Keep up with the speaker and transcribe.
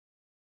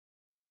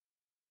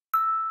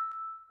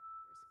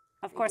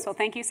Of course. Well,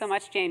 thank you so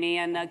much, Jamie,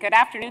 and good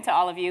afternoon to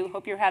all of you.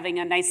 Hope you're having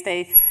a nice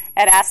day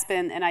at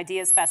Aspen and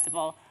Ideas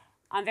Festival.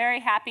 I'm very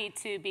happy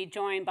to be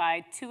joined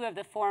by two of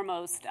the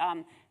foremost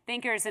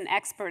thinkers and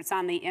experts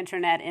on the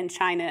internet in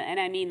China, and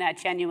I mean that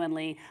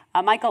genuinely.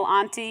 Michael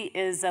Anti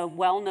is a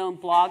well-known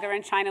blogger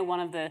in China,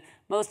 one of the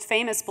most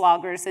famous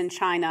bloggers in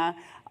China,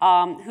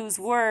 whose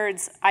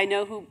words,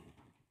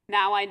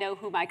 now I know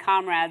who my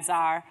comrades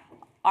are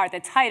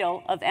the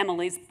title of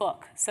Emily's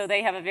book. So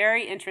they have a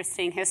very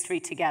interesting history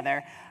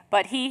together.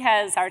 But he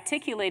has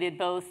articulated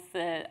both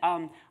the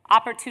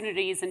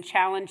opportunities and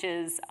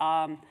challenges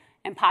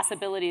and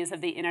possibilities of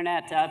the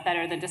internet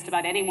better than just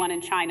about anyone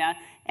in China.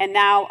 And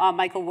now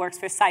Michael works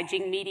for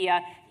Caijing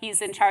Media.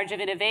 He's in charge of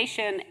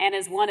innovation and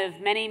is one of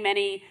many,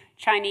 many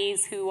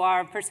Chinese who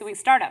are pursuing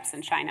startups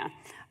in China.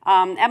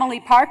 Emily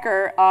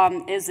Parker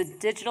is a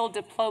digital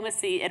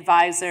diplomacy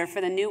advisor for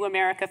the New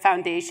America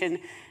Foundation.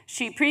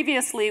 She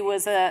previously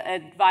was an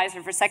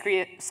advisor for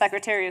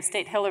Secretary of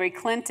State Hillary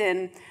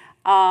Clinton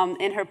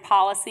in her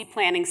policy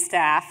planning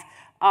staff.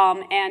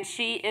 And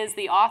she is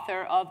the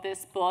author of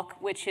this book,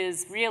 which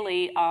is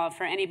really,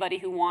 for anybody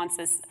who wants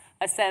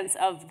a sense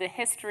of the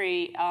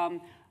history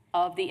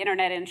of the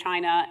internet in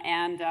China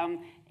and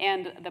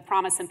the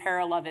promise and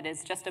peril of it,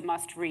 is just a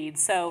must read.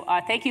 So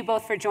thank you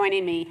both for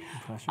joining me.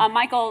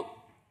 Michael,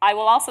 I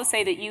will also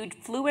say that you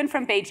flew in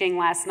from Beijing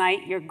last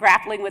night. You're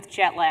grappling with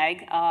jet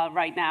lag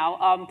right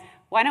now.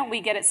 Why don't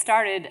we get it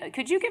started?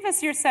 Could you give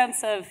us your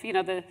sense of,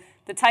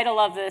 the title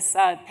of this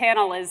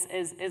panel is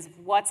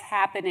What's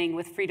Happening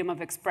with Freedom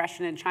of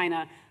Expression in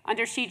China.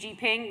 Under Xi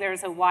Jinping,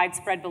 there's a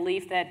widespread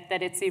belief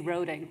that it's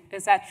eroding.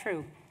 Is that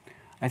true?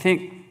 I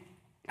think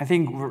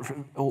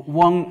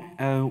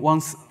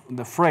once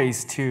the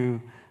phrase to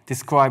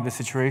describe the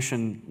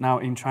situation now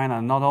in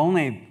China, not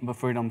only the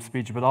freedom of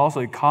speech, but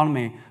also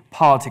economy,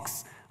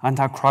 politics,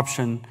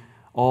 anti-corruption,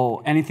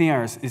 or anything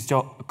else, is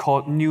just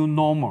called new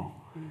normal.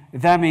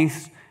 That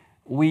means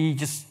we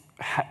just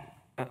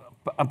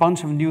a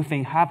bunch of new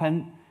things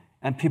happen,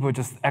 and people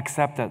just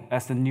accept it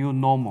as the new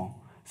normal.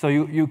 So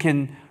you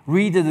can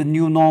read the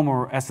new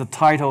normal as a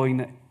title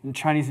in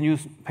Chinese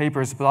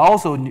newspapers, but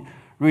also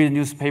read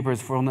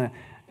newspapers from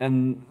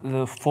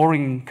the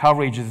foreign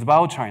coverages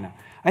about China.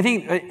 I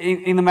think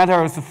in the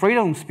matter of the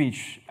freedom of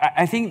speech,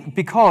 I think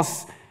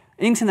because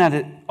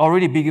internet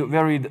already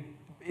very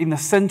in the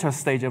center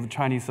stage of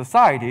Chinese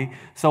society,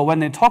 so when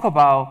they talk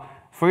about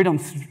freedom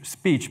of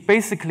speech,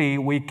 basically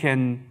we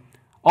can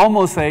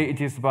almost say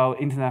it is about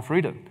internet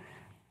freedom.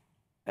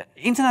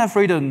 Internet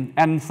freedom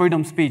and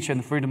freedom of speech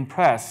and freedom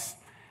press,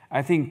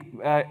 I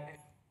think,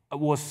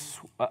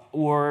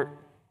 were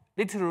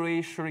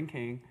literally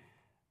shrinking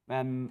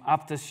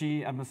after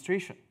Xi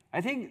administration.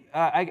 I think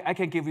I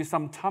can give you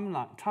some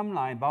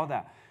timeline about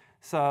that.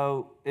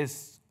 So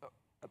it's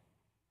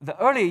the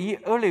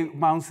early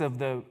months of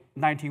the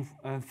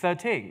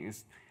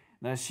 1913s,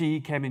 Xi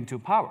came into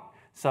power.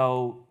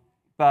 So,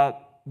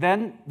 but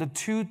then the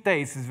 2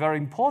 days is very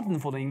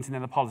important for the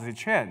internet policy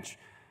change.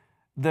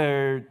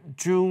 The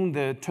June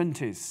the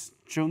 20th,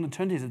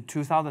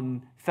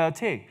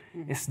 2013,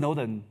 is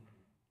Snowden,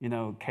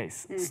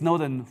 case.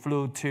 Snowden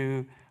flew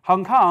to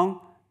Hong Kong,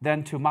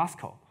 then to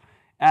Moscow,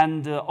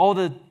 and all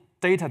the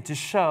data to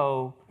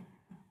show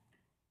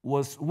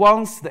was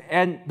once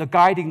the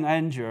guiding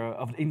angel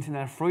of the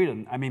internet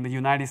freedom. I mean, the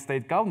United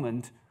States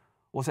government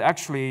was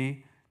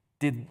actually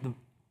did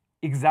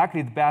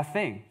exactly the bad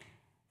thing.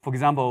 For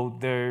example,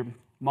 they're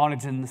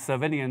monitoring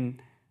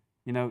civilian,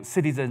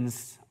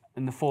 citizens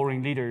and the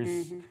foreign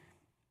leaders,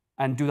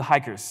 and do the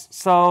hackers.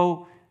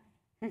 So,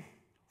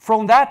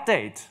 from that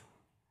date,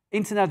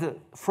 internet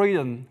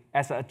freedom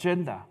as an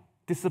agenda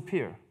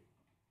disappeared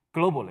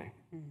globally.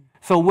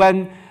 So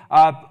when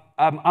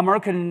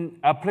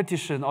American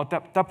politician or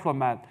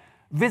diplomat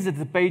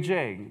visited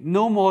Beijing,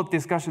 no more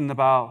discussion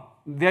about.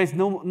 There is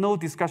no more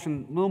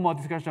discussion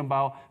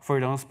about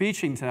freedom of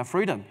speech, internet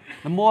freedom.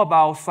 More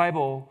about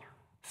cyber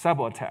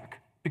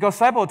attack, because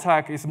cyber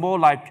attack is more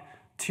like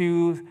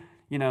to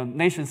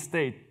nation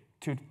state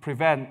to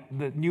prevent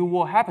the new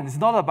war happen. It's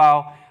not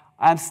about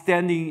I'm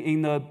standing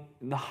in the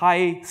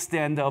high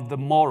stand of the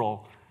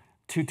moral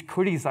to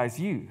criticize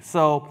you.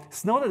 So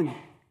Snowden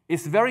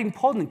is a very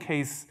important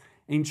case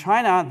in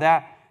China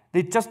that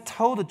they just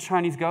told the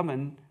Chinese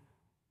government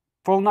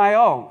from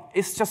now on,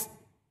 it's just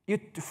you're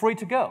free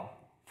to go,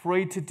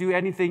 free to do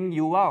anything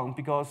you want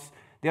because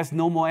there's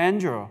no more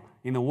danger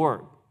in the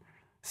world.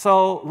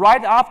 So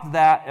right after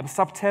that, in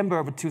September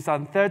of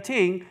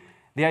 2013,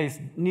 there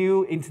is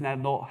new internet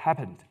law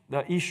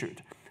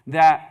issued.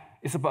 That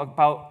is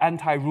about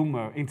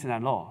anti-rumor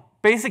internet law.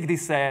 Basically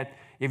said,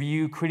 if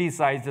you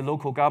criticize the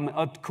local government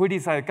or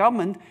criticize the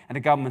government and the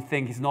government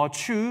thinks it's not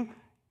true,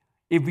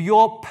 if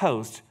your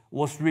post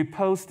was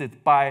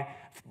reposted by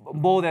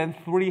more than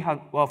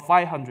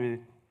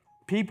 500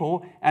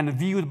 people and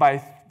viewed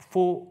by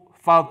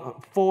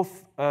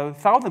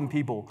 4,000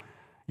 people,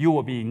 you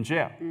will be in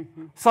jail.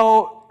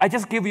 So I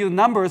just give you the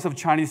numbers of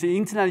Chinese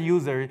internet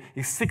users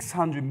is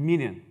 600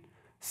 million.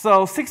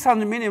 So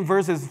 600 million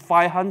versus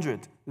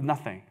 500,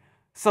 nothing.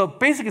 So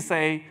basically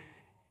say,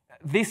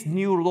 this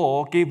new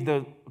law gave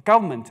the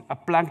government a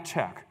blank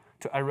check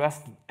to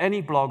arrest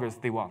any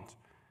bloggers they want.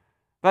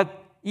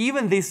 But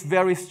even this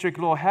very strict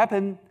law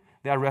happened,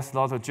 they arrest a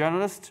lot of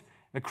journalists,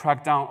 they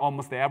crack down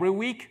almost every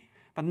week,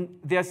 but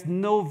there's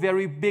no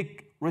very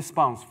big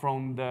response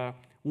from the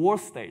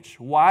world stage.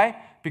 Why?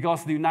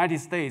 Because the United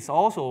States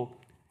also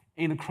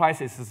in a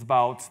crisis is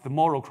about the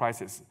moral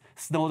crisis.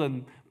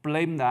 Snowden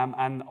blamed them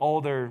and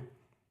all their...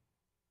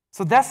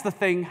 So that's the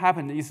thing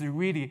happened, is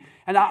really...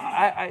 And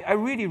I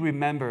really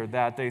remember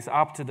that days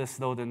after the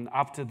Snowden,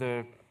 after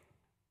the...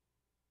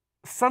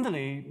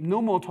 Suddenly,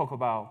 no more talk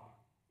about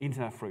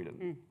internet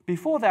freedom.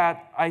 Before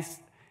that,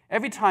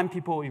 every time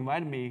people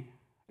invite me,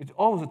 it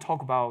always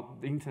talk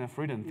about the internet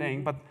freedom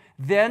thing, but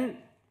then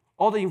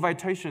all the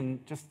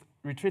invitation just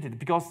retreated,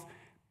 because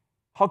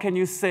how can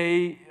you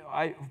say,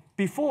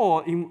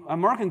 before in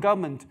American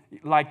government,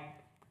 like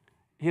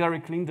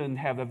Hillary Clinton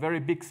had a very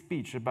big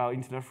speech about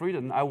internet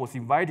freedom, I was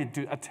invited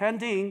to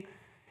attending.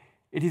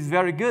 It is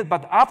very good,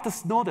 but after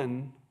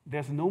Snowden,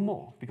 there's no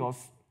more,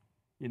 because,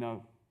 you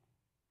know,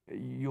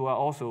 you are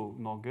also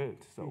not good,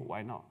 so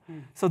why not?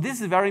 So this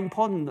is a very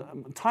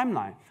important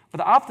timeline.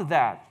 But after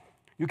that,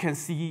 you can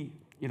see,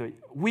 you know,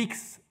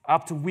 weeks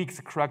after weeks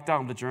crackdown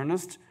on the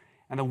journalists,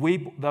 and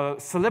the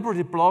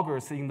celebrity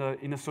bloggers in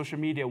the social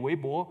media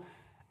Weibo,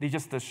 they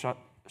just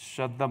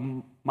shut their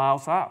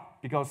mouths up,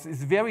 because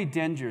it's very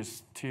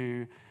dangerous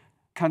to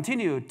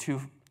continue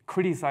to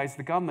criticize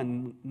the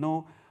government.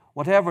 No,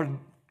 whatever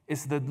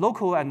is the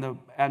local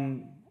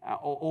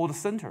or the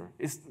center,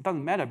 it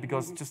doesn't matter,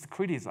 because just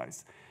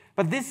criticize.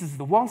 But this is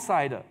the one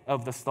side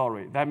of the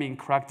story. That means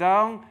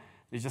crackdown,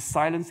 they just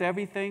silence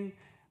everything.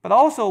 But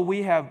also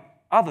we have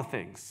other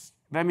things.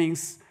 That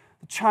means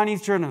the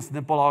Chinese journalists,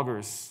 the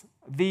bloggers,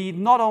 they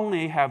not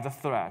only have the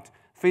threat,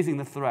 facing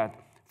the threat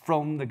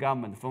from the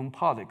government, from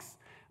politics,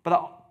 but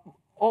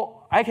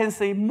I can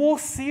say more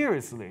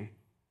seriously,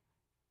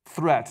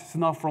 threat is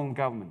not from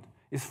government,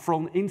 it's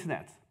from the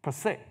internet per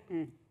se.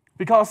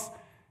 Because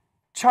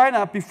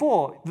China,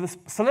 before, the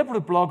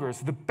celebrity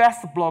bloggers, the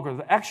best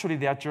bloggers, actually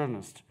they are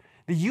journalists.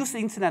 They use the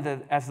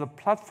internet as a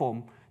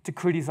platform to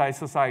criticize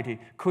society,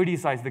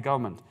 criticize the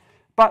government.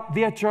 But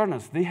they are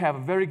journalists. They have a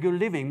very good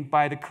living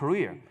by the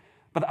career.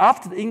 But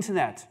after the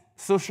internet,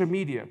 social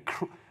media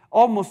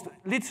almost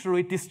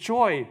literally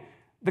destroy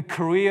the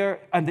career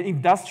and the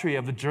industry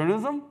of the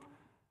journalism.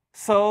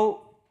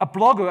 So a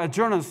blogger, a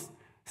journalist,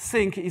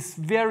 think is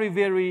very,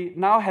 very,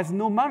 now has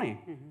no money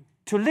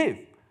to live.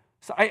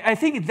 So I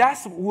think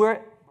that's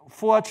where,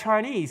 for a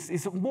Chinese,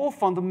 it's more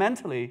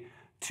fundamentally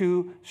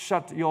to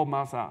shut your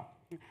mouth up.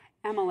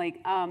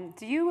 Emily,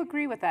 do you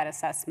agree with that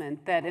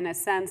assessment, that in a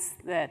sense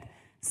that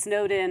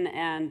Snowden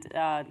and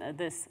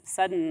this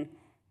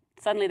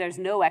suddenly there's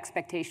no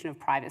expectation of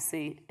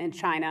privacy in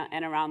China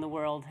and around the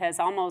world has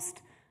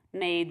almost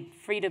made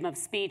freedom of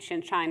speech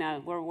in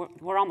China,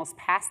 we're almost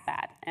past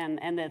that,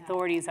 and the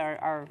authorities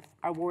are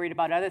worried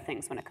about other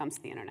things when it comes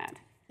to the internet?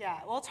 Yeah,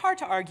 well, it's hard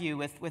to argue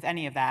with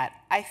any of that.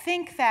 I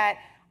think that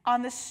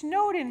on the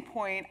Snowden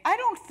point, I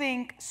don't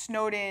think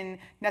Snowden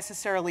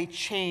necessarily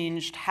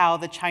changed how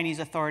the Chinese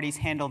authorities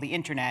handle the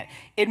internet.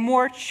 It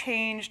more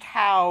changed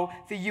how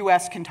the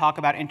US can talk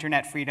about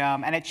internet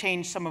freedom, and it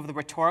changed some of the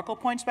rhetorical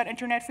points about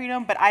internet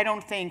freedom, but I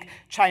don't think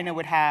China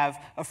would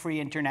have a free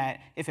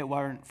internet if it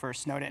weren't for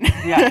Snowden.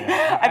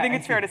 Yeah. I think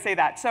it's fair to say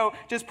that. So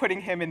just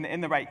putting him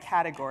in the right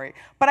category.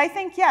 But I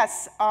think,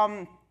 yes,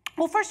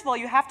 well, first of all,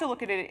 you have to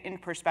look at it in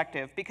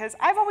perspective, because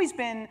I've always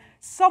been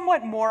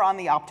somewhat more on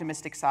the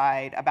optimistic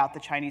side about the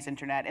Chinese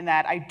internet, in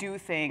that I do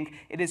think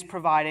it is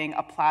providing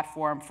a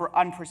platform for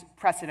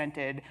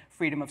unprecedented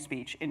freedom of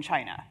speech in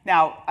China.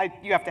 Now,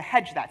 you have to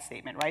hedge that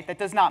statement, right? That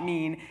does not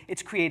mean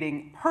it's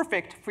creating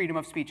perfect freedom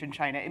of speech in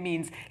China. It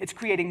means it's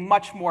creating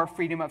much more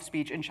freedom of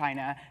speech in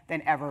China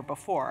than ever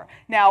before.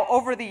 Now,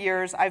 over the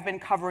years, I've been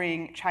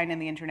covering China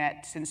and the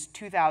internet since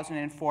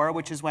 2004,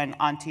 which is when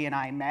Auntie and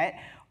I met.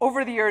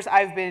 Over the years,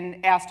 I've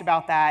been asked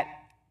about that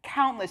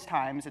countless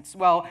times. It's,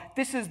 well,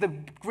 this is the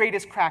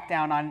greatest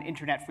crackdown on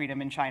internet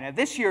freedom in China.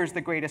 This year is the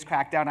greatest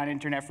crackdown on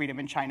internet freedom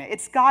in China.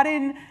 It's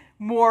gotten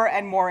more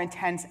and more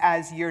intense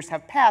as years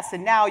have passed,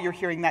 and now you're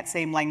hearing that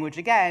same language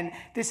again.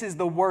 This is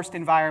the worst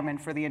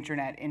environment for the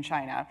internet in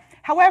China.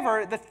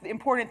 However, the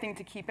important thing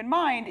to keep in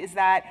mind is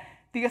that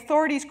the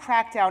authorities'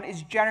 crackdown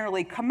is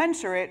generally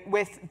commensurate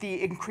with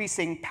the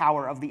increasing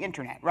power of the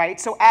internet, right?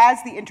 So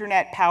as the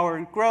internet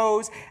power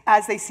grows,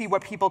 as they see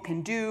what people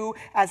can do,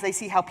 as they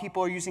see how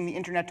people are using the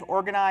internet to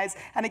organize,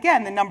 and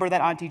again, the number that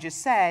Auntie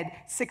just said,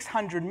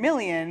 600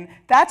 million,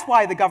 that's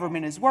why the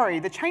government is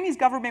worried. The Chinese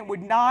government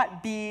would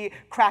not be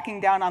cracking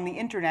down on the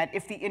internet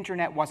if the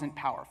internet wasn't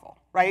powerful,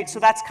 right? So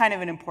that's kind of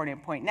an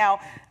important point.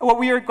 Now, what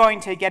we are going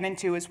to get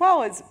into as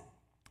well is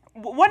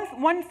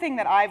one thing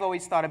that I've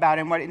always thought about,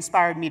 and what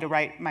inspired me to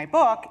write my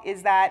book,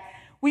 is that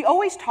We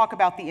always talk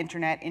about the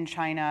internet in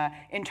China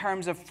in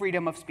terms of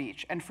freedom of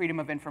speech and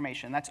freedom of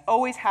information. That's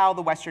always how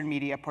the Western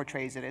media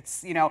portrays it.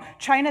 It's,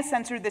 China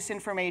censored this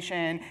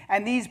information,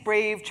 and these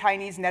brave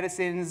Chinese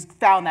netizens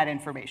found that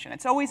information.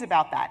 It's always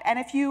about that. And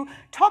if you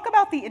talk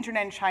about the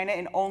internet in China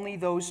in only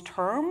those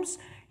terms,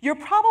 you're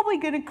probably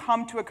going to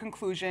come to a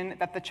conclusion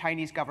that the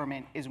Chinese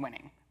government is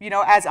winning.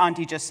 As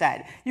Auntie just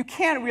said, you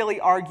can't really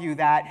argue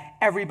that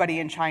everybody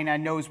in China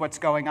knows what's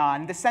going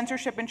on. The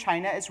censorship in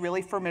China is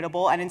really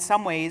formidable, and in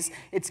some ways,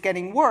 it's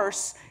getting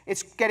worse.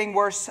 It's getting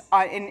worse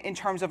in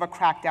terms of a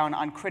crackdown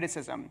on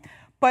criticism.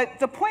 But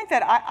the point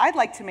that I'd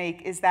like to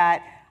make is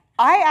that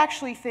I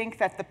actually think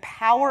that the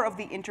power of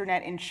the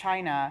internet in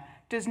China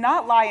does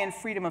not lie in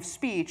freedom of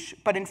speech,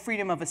 but in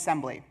freedom of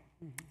assembly.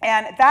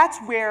 And that's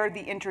where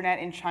the internet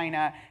in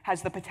China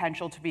has the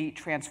potential to be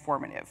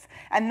transformative.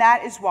 And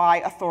that is why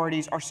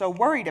authorities are so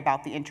worried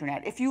about the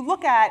internet. If you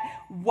look at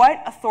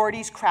what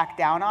authorities crack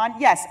down on,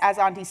 yes, as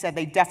Auntie said,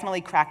 they definitely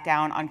crack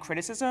down on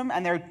criticism,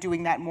 and they're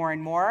doing that more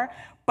and more.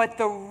 But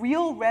the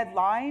real red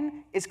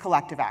line is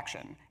collective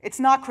action. It's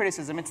not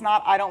criticism. It's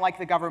not, I don't like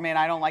the government,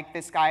 I don't like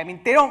this guy. I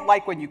mean, they don't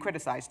like when you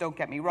criticize, don't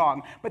get me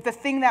wrong. But the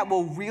thing that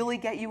will really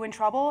get you in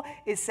trouble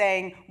is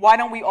saying, why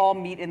don't we all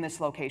meet in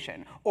this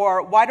location?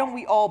 Or why don't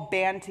we all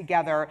band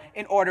together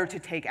in order to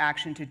take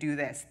action to do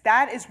this?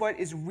 That is what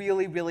is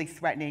really, really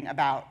threatening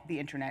about the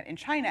internet in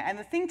China. And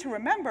the thing to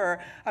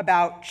remember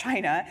about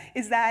China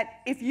is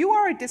that if you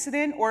are a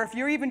dissident, or if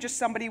you're even just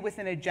somebody with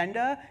an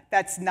agenda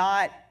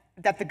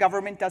that the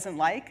government doesn't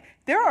like,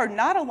 there are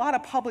not a lot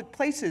of public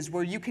places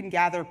where you can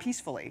gather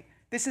peacefully.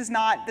 This is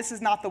not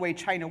the way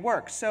China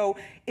works. So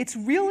it's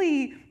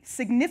really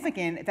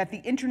significant that the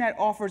internet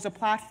offers a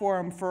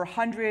platform for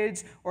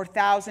hundreds or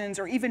thousands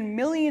or even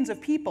millions of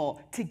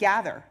people to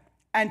gather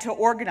and to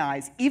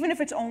organize. Even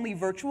if it's only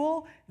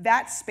virtual,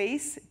 that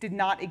space did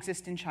not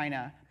exist in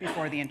China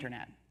before the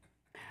internet.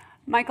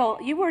 Michael,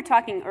 you were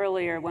talking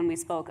earlier when we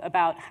spoke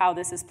about how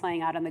this is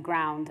playing out on the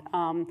ground.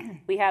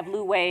 We have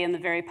Lu Wei in the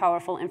very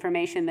powerful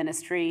information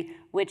ministry,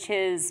 which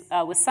is,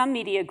 with some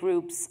media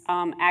groups,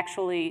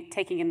 actually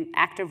taking an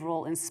active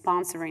role in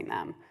sponsoring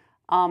them.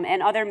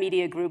 And other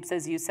media groups,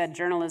 as you said,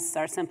 journalists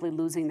are simply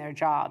losing their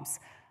jobs.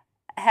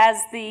 Has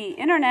the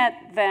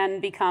internet then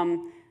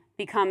become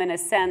in a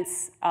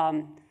sense,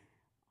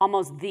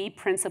 almost the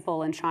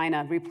principle in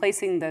China,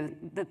 replacing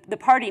the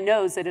party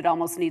knows that it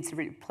almost needs to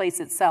replace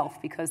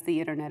itself because the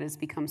internet has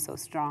become so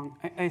strong?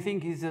 I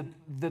think is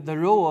the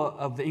role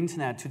of the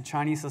internet to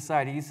Chinese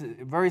society is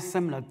very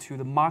similar to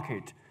the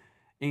market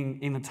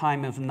in the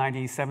time of the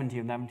 1970s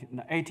and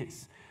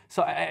 1980s.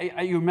 So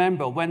I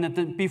remember when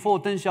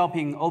before Deng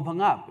Xiaoping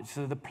opened up,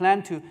 so the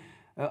plan to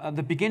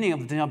the beginning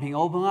of Deng Xiaoping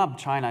opened up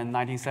China in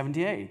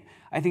 1978.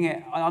 I think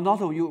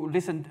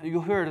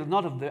you heard a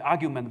lot of the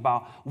argument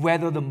about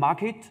whether the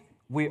market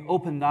will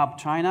open up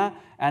China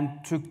and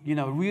to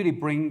really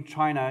bring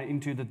China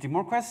into the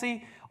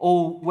democracy,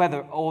 or whether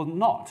or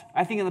not.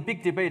 I think in a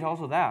big debate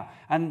also there,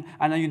 and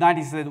the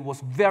United States was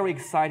very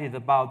excited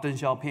about Deng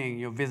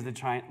Xiaoping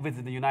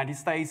visit the United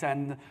States,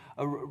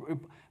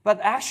 but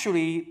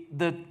actually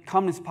the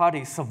Communist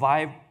Party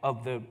survived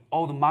of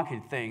all the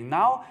market thing.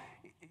 Now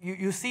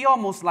you see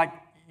almost like.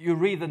 You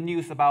read the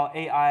news about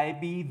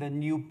AIIB, the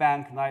new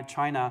bank that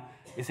China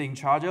is in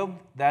charge of,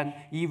 then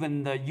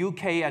even the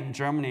UK and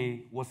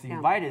Germany was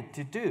invited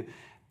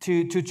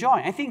to join.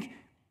 I think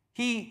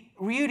the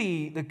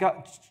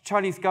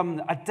Chinese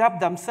government adapt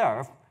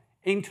themselves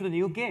into the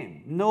new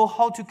game, know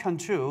how to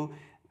control,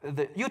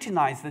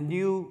 utilize the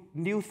new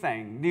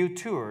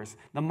tools,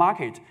 the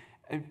market,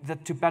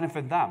 to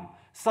benefit them.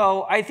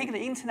 So I think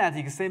the internet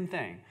is the same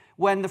thing.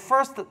 When the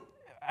first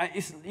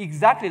it's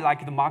exactly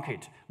like the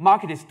market.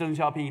 Market is Deng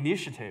Xiaoping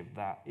initiative,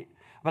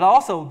 but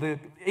also the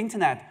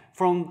internet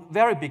from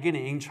very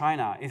beginning in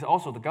China is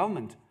also the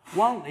government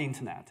want the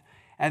internet,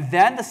 and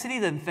then the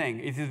citizen thing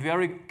is a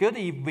very good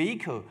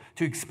vehicle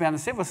to expand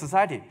civil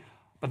society.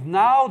 But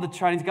now the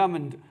Chinese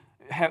government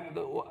have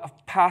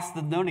passed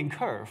the learning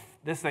curve.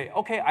 They say,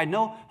 okay, I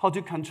know how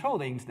to control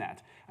the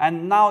internet,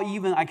 and now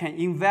even I can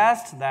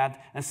invest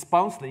that and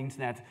sponsor the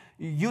internet,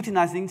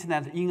 utilize the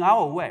internet in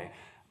our way.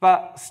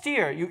 But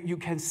still, you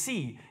can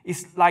see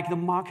it's like the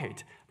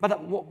market.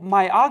 But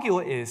my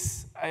argument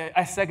is,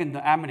 I second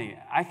Emily,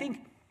 I think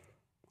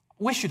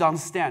we should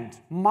understand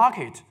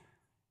market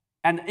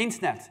and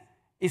internet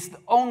is the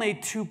only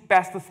two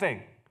best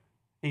thing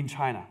in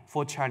China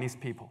for Chinese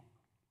people.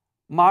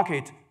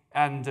 Market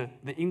and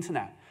the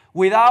internet.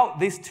 Without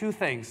these two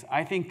things,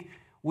 I think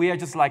we are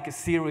just like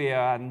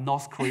Syria and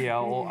North Korea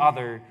or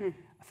other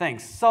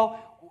things. So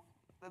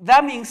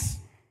that means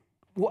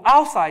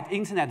outside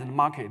internet and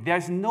market, there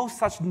is no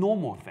such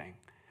normal thing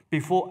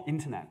before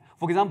internet.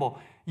 For example,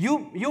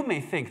 you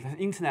may think that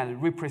internet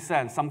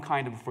represents some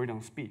kind of freedom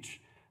of speech,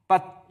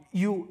 but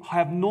you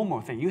have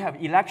normal thing. You have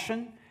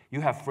election, you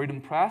have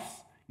freedom press,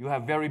 you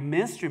have very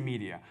mainstream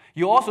media.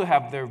 You also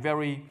have the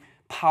very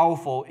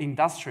powerful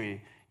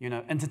industry,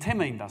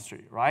 entertainment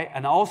industry, right?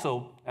 And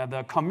also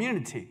the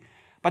community.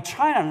 But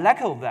China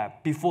lack of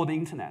that before the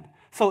internet.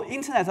 So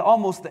internet is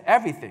almost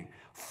everything.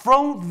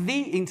 From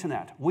the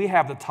internet, we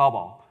have the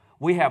Taobao.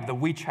 We have the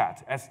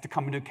WeChat as to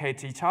communicate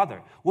to each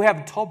other. We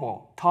have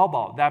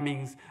Taobao, that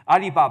means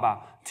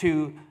Alibaba,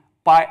 to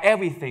buy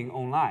everything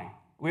online.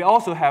 We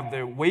also have the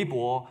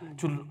Weibo,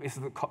 it's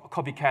the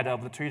copycat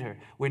of the Twitter.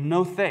 We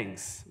know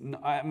things,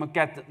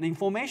 get the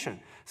information.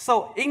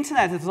 So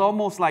internet is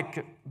almost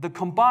like the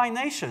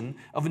combination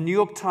of New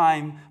York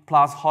Times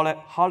plus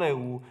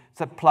Hollywood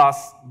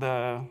plus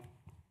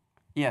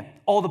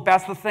all the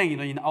best thing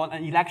in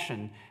an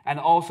election and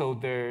also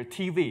the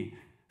TV.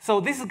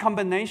 So this is a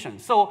combination.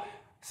 So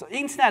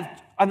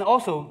internet and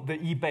also the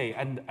eBay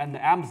and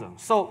the Amazon.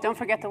 So don't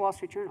forget the Wall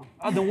Street Journal.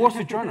 The Wall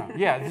Street Journal,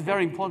 yeah, it's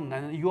very important.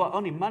 And you are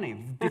earning money,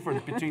 the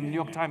difference between New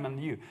York Times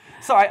and you.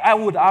 So I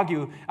would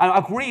argue, and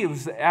agree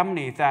with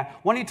Emily, that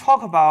when you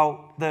talk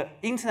about the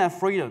internet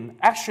freedom,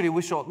 actually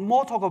we should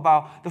more talk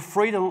about the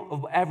freedom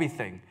of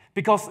everything.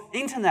 Because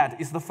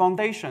internet is the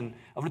foundation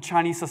of the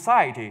Chinese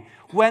society.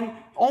 When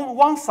on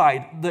one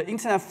side, the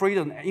internet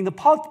freedom in the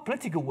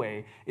political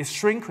way is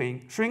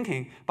shrinking,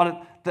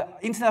 but the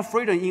internet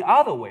freedom in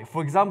other way,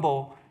 for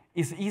example,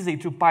 it's easy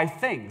to buy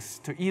things,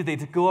 easy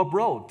to go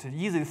abroad,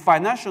 easy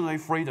financial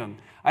freedom,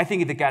 I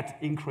think it gets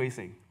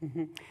increasing.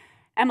 Mm-hmm.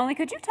 Emily,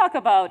 could you talk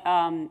about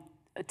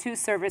two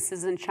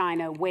services in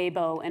China,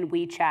 Weibo and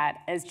WeChat,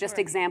 as just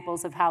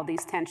examples of how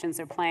these tensions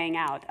are playing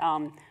out?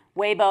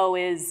 Weibo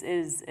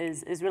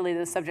is really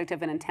the subject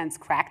of an intense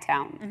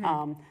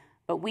crackdown,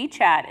 but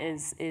WeChat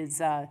is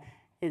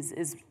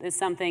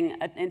something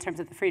in terms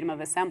of the freedom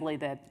of assembly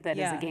that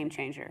is a game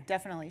changer.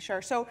 Definitely,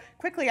 sure. So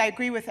quickly, I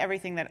agree with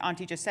everything that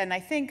Auntie just said, and I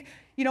think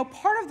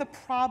part of the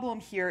problem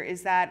here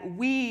is that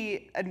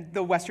we, and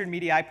the Western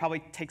media, I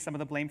probably take some of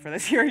the blame for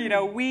this here,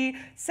 we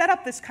set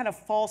up this kind of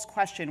false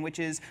question, which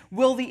is,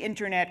 will the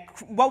internet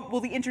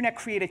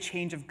create a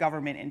change of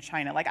government in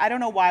China? Like, I don't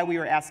know why we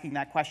were asking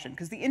that question,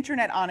 because the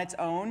internet on its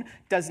own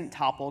doesn't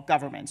topple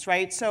governments,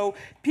 right? So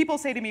people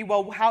say to me,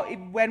 well,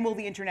 when will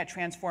the internet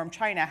transform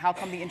China? How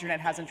come the internet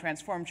hasn't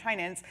transformed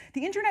China? And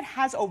the internet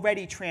has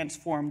already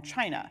transformed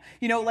China.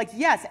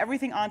 Yes,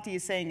 everything Auntie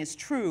is saying is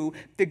true.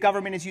 The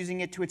government is using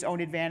it to its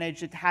own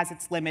advantage, it has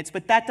its limits,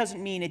 but that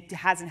doesn't mean it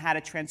hasn't had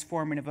a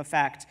transformative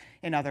effect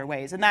in other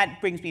ways. And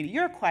that brings me to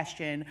your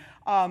question.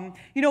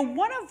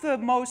 One of the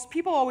most,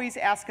 people always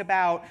ask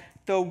about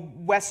the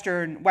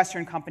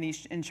Western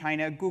companies in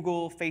China,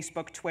 Google,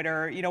 Facebook,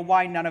 Twitter,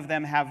 why none of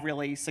them have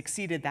really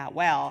succeeded that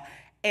well.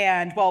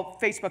 And, well,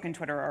 Facebook and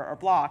Twitter are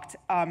blocked.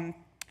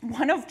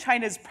 One of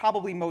China's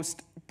probably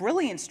most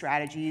brilliant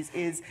strategies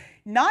is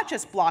not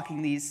just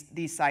blocking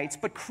these sites,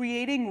 but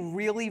creating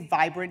really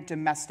vibrant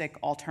domestic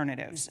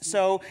alternatives.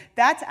 So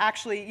that's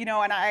actually,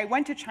 and I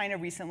went to China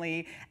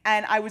recently,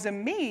 and I was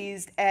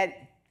amazed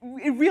at,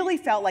 it really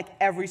felt like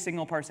every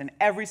single person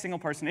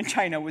in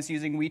China was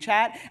using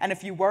WeChat, and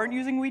if you weren't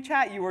using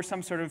WeChat, you were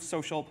some sort of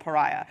social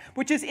pariah,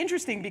 which is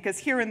interesting because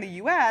here in the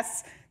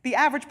US, the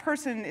average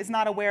person is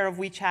not aware of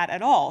WeChat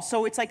at all.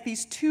 So it's like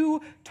these two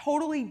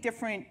totally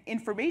different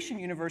information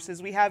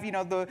universes. We have,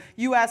 the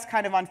US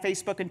kind of on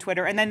Facebook and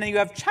Twitter, and then you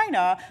have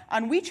China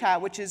on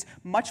WeChat, which is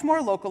much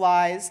more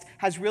localized,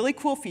 has really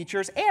cool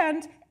features,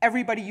 and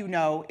everybody you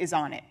know is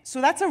on it. So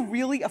that's a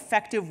really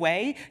effective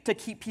way to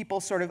keep people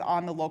sort of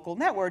on the local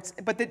networks.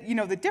 But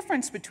the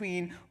difference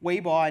between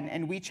Weibo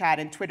and WeChat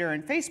and Twitter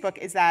and Facebook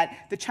is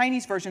that the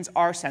Chinese versions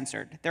are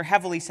censored. They're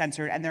heavily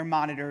censored, and they're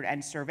monitored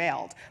and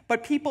surveilled.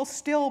 But people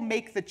still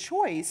make the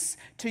choice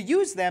to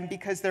use them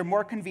because they're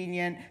more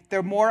convenient,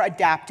 they're more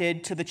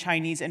adapted to the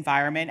Chinese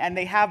environment, and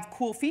they have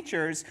cool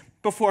features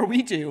before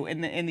we do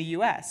in the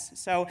US.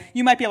 So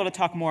you might be able to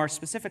talk more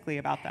specifically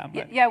about them.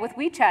 But. Yeah, with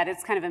WeChat,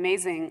 it's kind of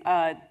amazing.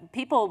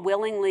 People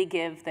willingly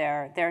give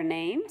their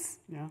names,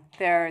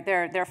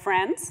 their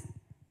friends,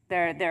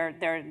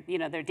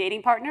 their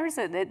dating partners.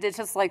 It's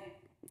just like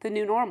the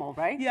new normal,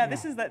 right? Yeah,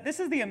 this is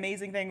the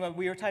amazing thing. When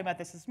we were talking about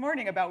this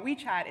morning about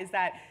WeChat, is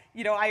that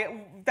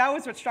that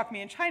was what struck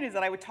me in China, is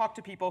that I would talk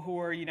to people who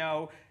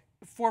were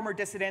former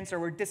dissidents or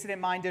were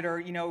dissident-minded, or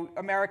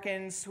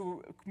Americans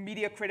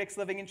media critics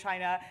living in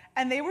China,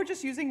 and they were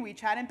just using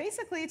WeChat. And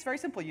basically, it's very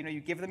simple. You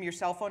give them your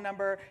cell phone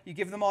number, you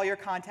give them all your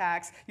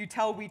contacts, you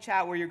tell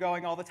WeChat where you're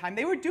going all the time.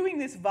 They were doing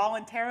this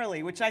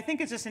voluntarily, which I think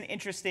is just an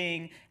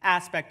interesting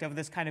aspect of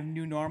this kind of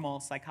new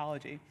normal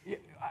psychology. Yeah,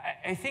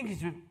 I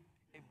think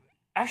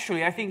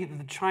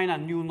the China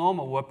new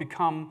normal will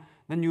become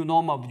the new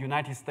normal of the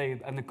United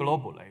States and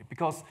globally,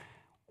 because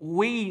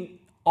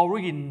we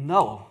already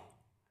know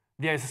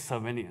there is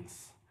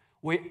surveillance.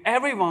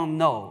 Everyone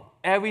knows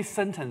every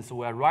sentence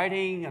we're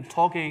writing and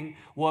talking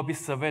will be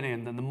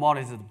surveilled and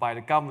monitored by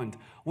the government.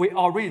 We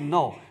already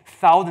know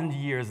 1,000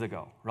 years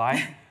ago,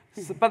 right?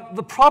 But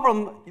the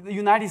problem, the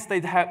United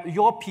States,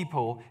 your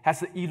people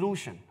has an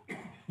illusion.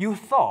 You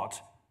thought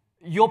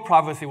your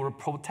privacy was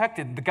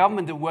protected. The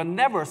government will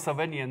never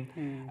surveil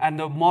and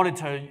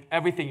monitor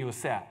everything you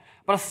said.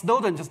 But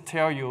Snowden just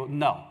tell you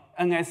no.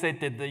 NSA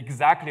did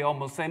exactly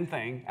almost same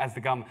thing as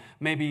the government,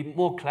 maybe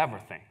more clever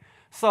thing.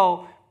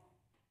 So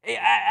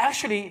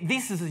actually,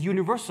 this is a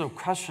universal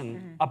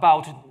question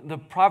about the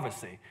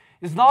privacy.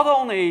 It's not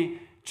only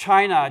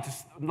China,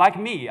 just like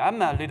me,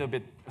 I'm a little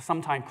bit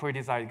sometimes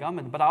criticize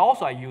government, but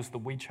I use the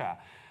WeChat.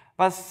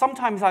 But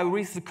sometimes I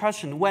raise the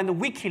question, when the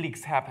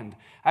WikiLeaks happened,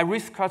 I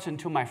raised the question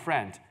to my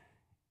friend,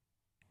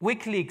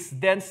 WikiLeaks,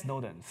 then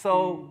Snowden.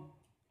 So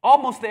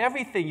almost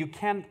everything you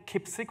can't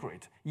keep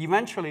secret,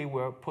 eventually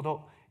will put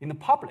in the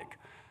public.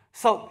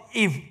 So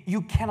if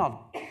you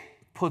cannot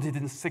put it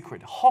in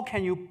secret, how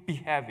can you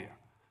behave here?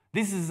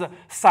 This is a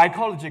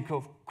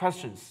psychological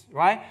questions,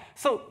 right?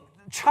 So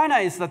China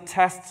is the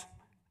test,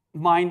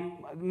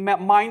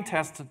 mind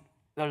test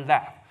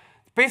lab.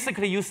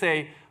 Basically, you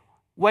say,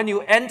 when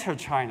you enter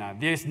China,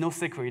 there is no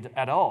secret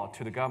at all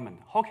to the government.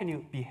 How can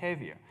you behave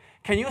here?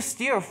 Can you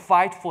still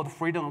fight for the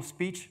freedom of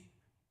speech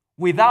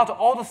without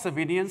all the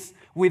surveillance,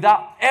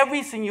 without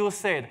everything you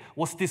said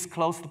was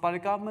disclosed by the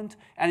government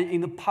and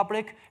in the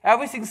public,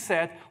 everything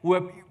said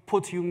will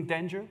put you in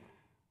danger?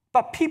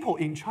 But people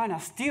in China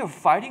are still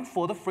fighting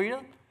for the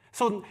freedom.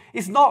 So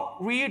it's not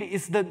really,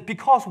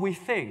 because we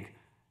think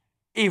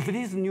if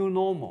this is new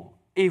normal,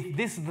 if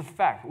this is the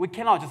fact, we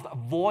cannot just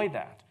avoid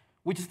that.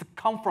 We just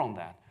confront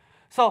that.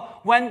 So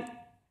when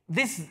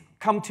this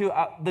come to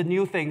the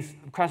new things,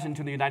 question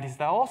to the United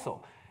States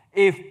also,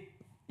 if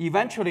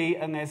eventually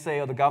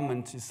NSA or the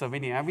government is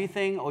surveilling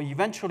everything, or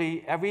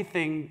eventually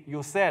everything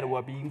you said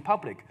will be in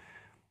public,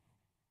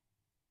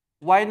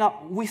 why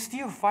not? We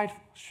still fight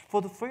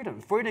for the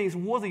freedom. Freedom is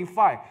worth in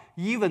fight,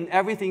 even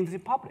everything is in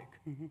public.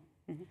 Mm-hmm.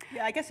 Mm-hmm.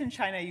 Yeah, I guess in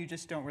China you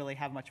just don't really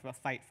have much of a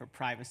fight for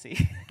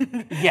privacy.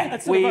 Yeah,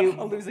 that's sort of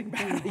a losing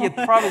battle.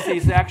 Yeah, privacy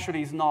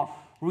is not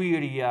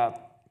really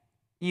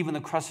even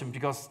a question,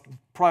 because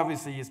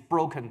privacy is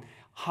broken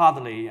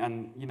hardly,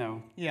 and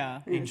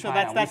Yeah, in so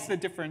China, that's the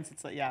difference.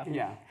 It's like, yeah.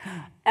 Yeah.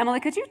 Emily,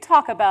 could you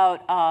talk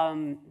about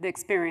the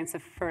experience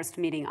of first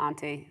meeting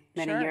Auntie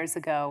many years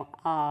ago,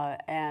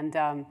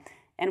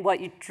 and what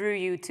drew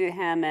you to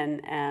him,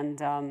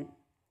 and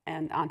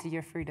Auntie,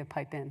 you're free to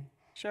pipe in.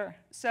 Sure.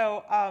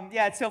 So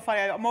yeah, it's so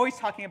funny. I'm always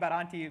talking about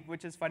Auntie,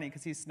 which is funny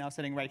because he's now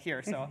sitting right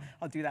here, so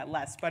I'll do that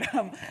less.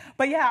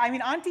 But yeah, I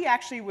mean, Auntie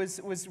actually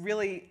was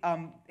really,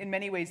 in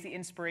many ways, the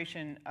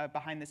inspiration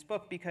behind this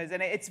book, because,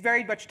 and it's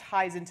very much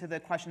ties into the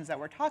questions that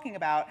we're talking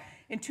about.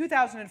 In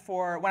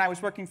 2004, when I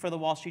was working for the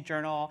Wall Street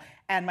Journal,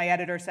 and my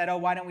editor said, "Oh,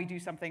 why don't we do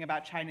something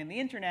about China and the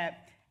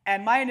internet?"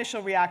 And my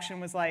initial reaction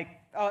was like,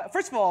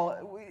 first of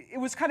all, it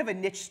was kind of a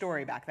niche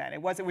story back then.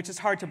 It wasn't, which is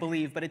hard to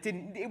believe, but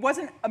it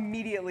wasn't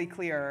immediately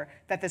clear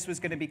that this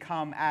was going to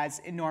become as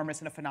enormous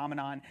and a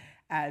phenomenon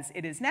as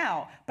it is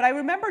now. But I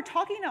remember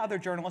talking to other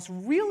journalists,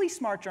 really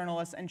smart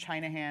journalists in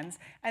China hands,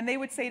 and they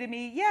would say to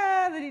me,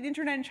 yeah, the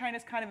internet in China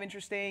is kind of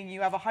interesting.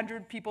 You have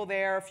 100 people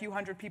there, a few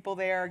hundred people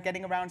there,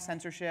 getting around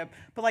censorship.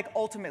 But like,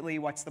 ultimately,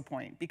 what's the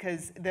point?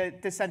 Because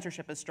the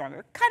censorship is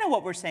stronger. Kind of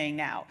what we're saying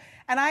now.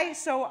 And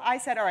so I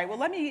said, all right, well,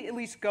 let me at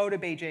least go to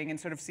Beijing and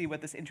sort of see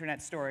what this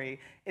internet story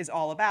is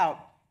all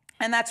about.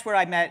 And that's where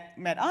I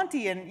met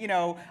Auntie, and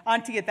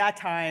Auntie at that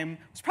time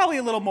was probably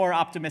a little more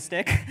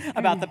optimistic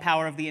about the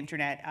power of the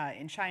internet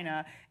in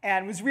China,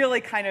 and was really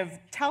kind of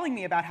telling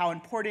me about how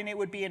important it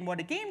would be and what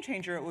a game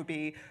changer it would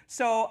be.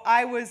 So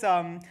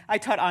I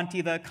taught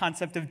Auntie the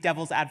concept of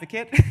devil's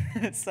advocate.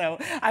 So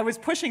I was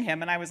pushing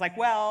him, and I was like,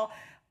 well,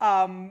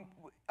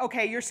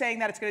 okay, you're saying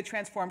that it's going to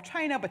transform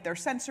China, but they're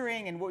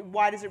censoring, and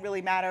why does it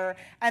really matter?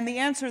 And the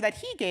answer that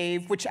he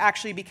gave, which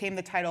actually became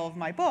the title of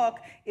my book,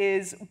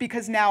 is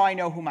because now I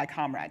know who my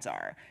comrades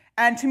are.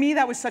 And to me,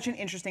 that was such an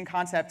interesting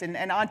concept, and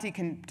Auntie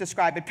can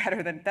describe it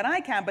better than I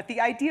can, but the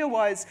idea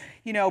was,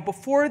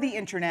 before the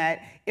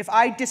internet, if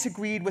I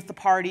disagreed with the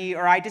party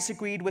or I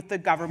disagreed with the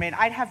government,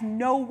 I'd have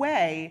no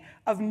way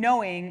of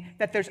knowing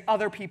that there's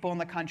other people in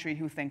the country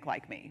who think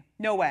like me.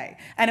 No way.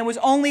 And it was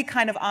only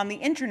kind of on the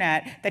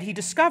internet that he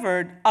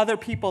discovered other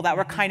people that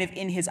were kind of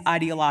in his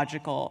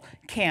ideological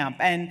camp,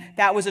 and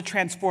that was a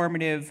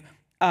transformative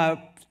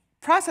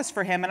process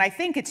for him. And I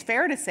think it's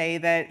fair to say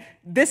that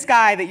this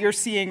guy that you're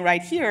seeing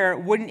right here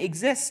wouldn't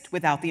exist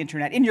without the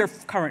internet in your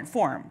current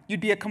form.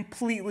 You'd be a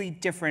completely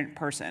different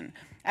person.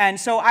 And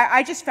so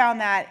I just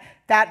found that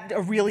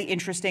a really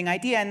interesting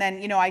idea. And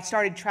then I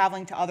started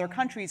traveling to other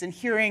countries and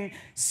hearing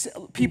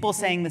people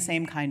saying the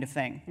same kind of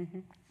thing. Mm-hmm.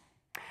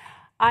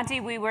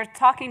 Auntie, we were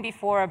talking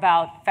before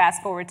about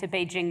fast forward to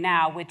Beijing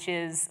now, which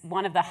is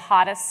one of the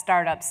hottest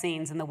startup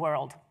scenes in the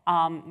world.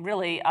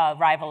 Really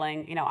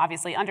rivaling,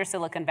 obviously under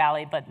Silicon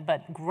Valley,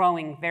 but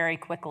growing very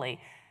quickly.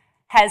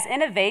 Has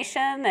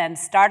innovation and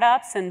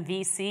startups and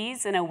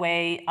VCs, in a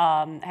way,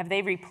 have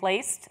they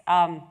replaced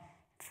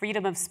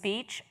freedom of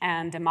speech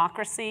and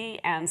democracy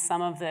and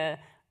some of the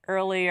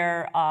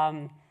earlier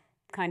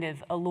kind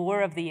of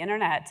allure of the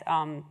internet?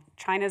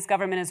 China's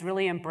government is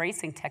really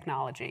embracing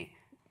technology.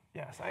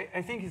 Yes,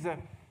 I think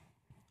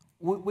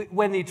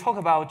when they talk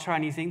about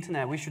Chinese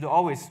internet, we should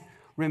always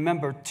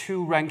remember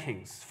two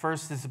rankings.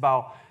 First is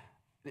about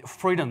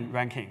freedom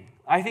ranking.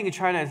 I think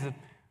China is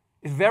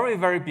very,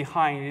 very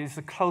behind. It's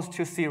close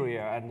to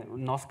Syria and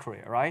North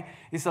Korea, right?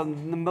 It's the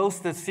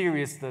most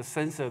serious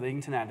censored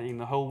internet in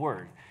the whole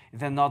world.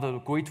 It's another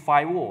Great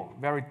Firewall,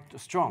 very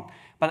strong.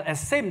 But at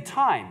the same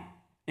time,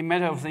 in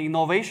matter of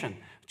innovation,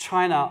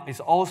 China is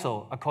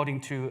also,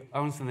 according to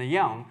Ernst &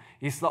 Young,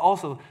 is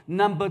also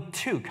number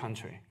 2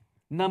 country.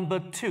 Number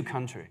 2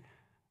 country.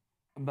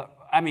 But,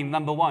 I mean,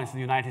 number 1 is the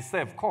United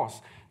States, of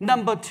course.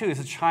 Number 2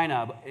 is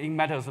China in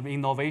matters of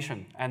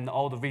innovation and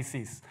all the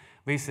VCs.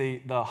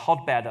 VC, the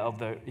hotbed of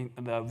the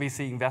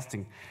VC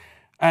investing.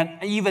 And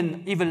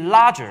even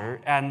larger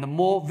and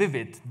more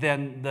vivid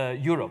than the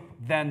Europe,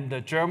 than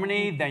the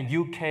Germany, than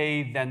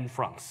UK, than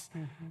France.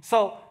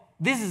 So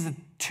this is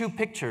 2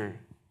 pictures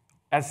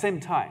at the same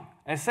time.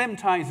 At the same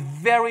time, it's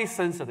very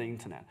censored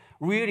internet,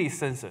 really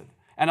censored.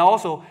 And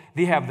also,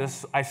 they have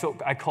this, I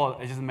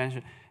just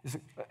mentioned,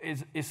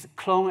 it's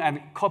clone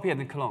and copy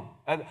and clone,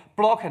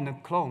 block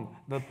and clone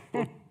the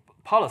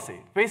policy.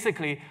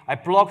 Basically, I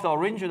block the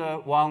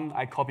original one,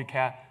 I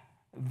copycat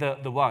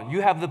the one.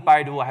 You have the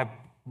Baidu,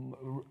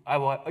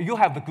 you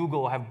have the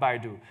Google, I have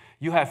Baidu.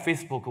 You have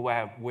Facebook,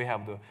 we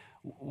have the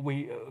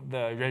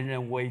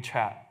Renren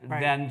WeChat.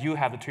 Right. Then you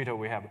have the Twitter,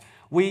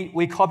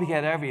 we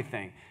copycat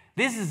everything.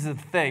 This is the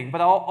thing,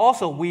 but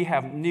also we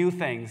have new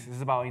things.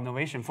 It's about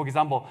innovation. For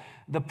example,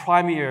 the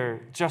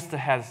Premier just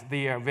has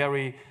their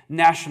very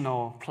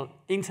national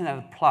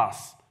Internet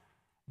Plus,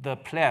 the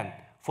plan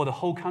for the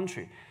whole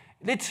country.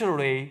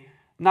 Literally,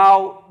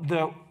 now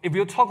if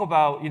you talk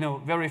about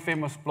very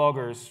famous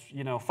bloggers,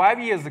 5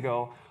 years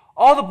ago,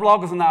 all the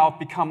bloggers now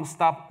become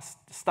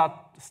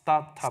startupper.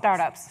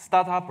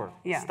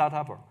 Yeah.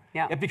 Startupper.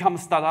 Yeah. It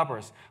becomes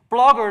startuppers.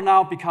 Blogger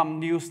now become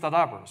new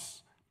startuppers.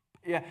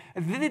 Yeah,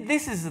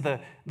 this is the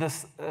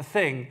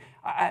thing.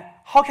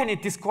 How can you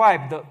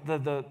describe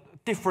the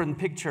different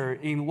picture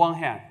in one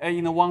hand,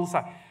 in one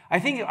side? I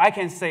think I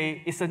can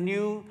say it's a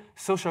new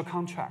social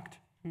contract.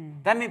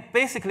 That means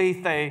basically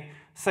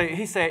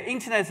he say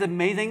internet is an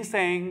amazing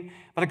thing,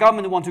 but the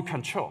government want to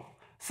control.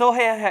 So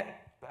he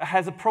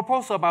has a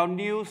proposal about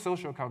new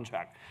social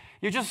contract.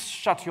 You just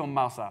shut your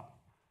mouth up,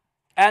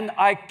 and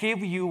I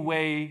give you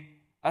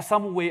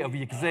some way of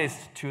exist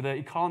to the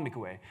economic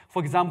way.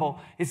 For example,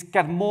 it's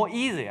get more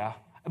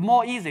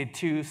easy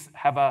to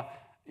have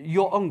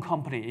your own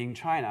company in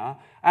China,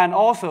 and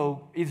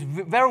also it's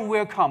very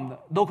welcome.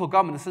 Local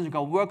government, central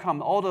government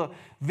welcome all the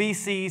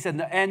VCs and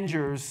the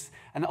angels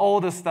and all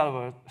the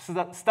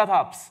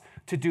startups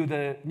to do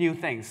the new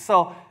things.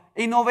 So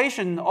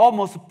innovation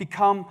almost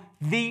become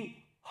the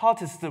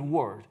hottest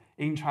word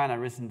in China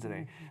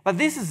recently. But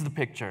this is the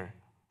picture,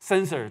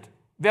 censored,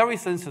 very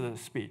censored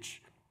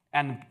speech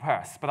and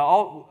press. But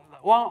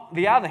on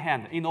the other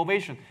hand,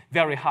 innovation,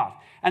 very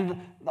hot. And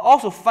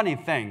also funny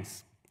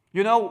things.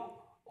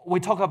 We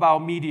talk about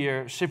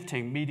media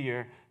shifting,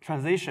 media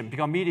transition,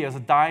 because media is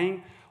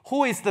dying.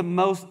 Who is the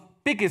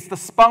biggest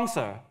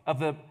sponsor of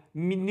the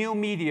new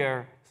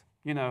media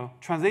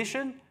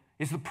transition?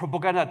 Is the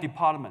propaganda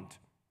department.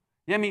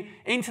 I mean,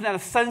 internet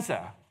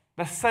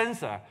the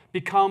censor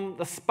become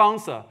the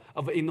sponsor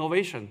of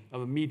innovation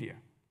of media.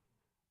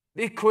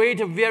 They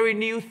create a very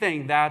new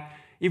thing that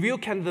if you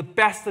can the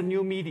best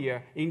new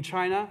media in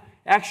China,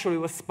 actually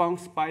was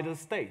sponsored by the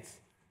states.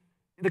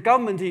 The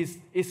government is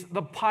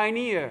the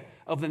pioneer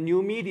of the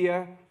new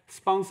media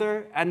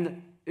sponsor,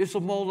 and it's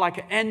more like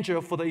an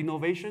angel for the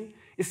innovation.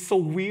 It's so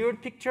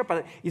weird picture,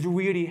 but it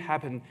really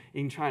happened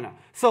in China.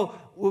 So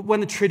when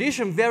the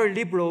traditional very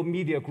liberal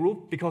media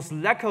group, because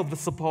lack of the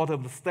support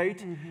of the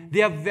state,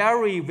 they are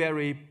very,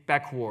 very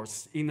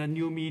backwards in the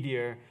new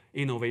media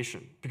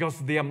innovation because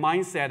their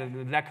mindset and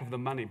the lack of the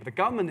money. But the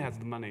government has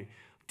the money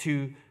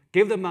to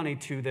give the money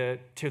to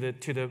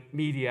the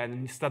media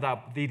and start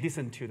up. They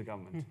listen to the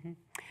government.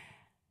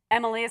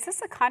 Emily, is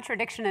this a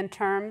contradiction in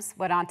terms,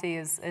 what Antti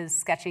is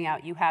sketching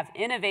out? You have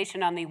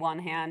innovation on the one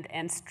hand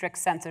and strict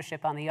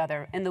censorship on the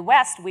other. In the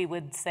West, we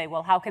would say,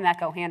 well, how can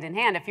that go hand in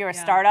hand? If you're a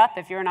startup,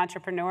 if you're an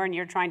entrepreneur and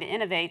you're trying to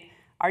innovate,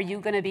 are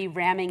you going to be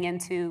ramming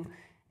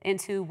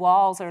into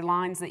walls or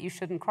lines that you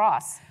shouldn't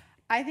cross?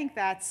 I think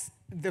that's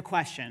the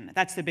question.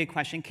 That's the big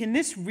question. Can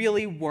this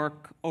really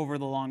work over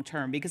the long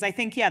term? Because I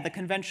think, the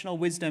conventional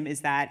wisdom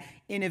is that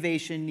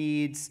innovation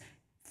needs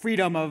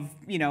freedom of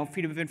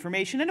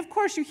information. And of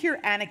course, you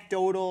hear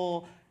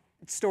anecdotal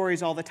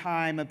stories all the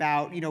time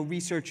about,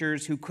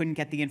 researchers who couldn't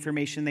get the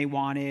information they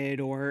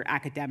wanted or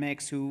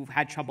academics who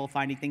had trouble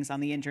finding things on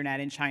the internet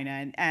in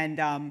China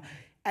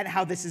and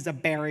how this is a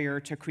barrier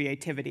to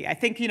creativity. I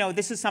think,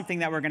 this is something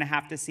that we're going to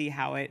have to see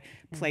how it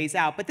plays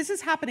out. But this is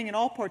happening in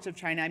all parts of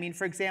China. I mean,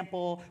 for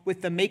example,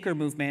 with the maker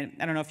movement,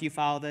 I don't know if you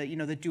follow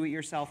the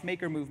do-it-yourself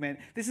maker movement.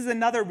 This is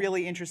another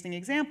really interesting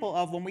example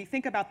of when we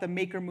think about the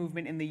maker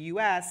movement in the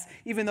US,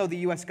 even though the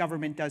US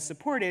government does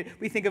support it,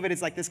 we think of it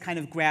as like this kind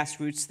of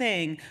grassroots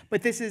thing.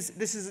 But this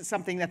is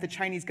something that the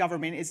Chinese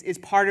government is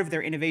part of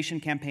their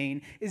innovation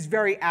campaign, is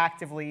very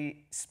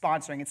actively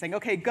sponsoring and saying,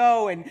 okay,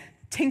 go and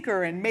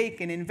tinker and make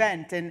and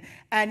invent. And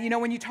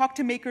when you talk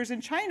to makers in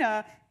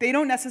China, they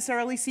don't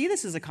necessarily see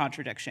this as a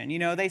contradiction.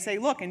 They say,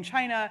 look, in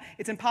China,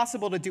 it's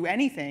impossible to do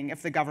anything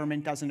if the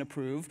government doesn't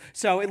approve.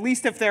 So at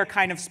least if they're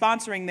kind of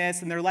sponsoring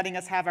this and they're letting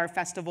us have our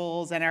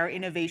festivals and our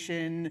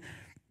innovation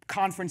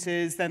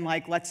conferences, then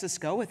let's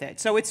just go with it.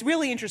 So it's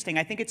really interesting.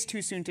 I think it's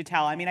too soon to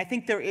tell. I mean, I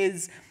think there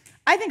is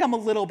I think I'm a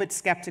little bit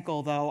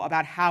skeptical, though,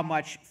 about how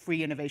much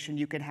free innovation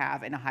you could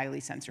have in a highly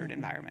censored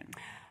environment.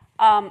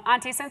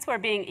 Auntie, since we're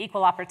being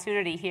equal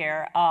opportunity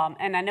here,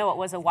 and I know it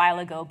was a while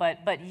ago,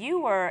 but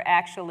you were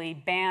actually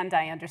banned,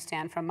 I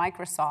understand, from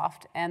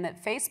Microsoft, and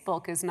that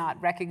Facebook does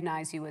not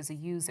recognize you as a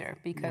user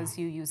because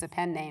you use a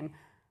pen name.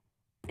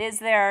 Is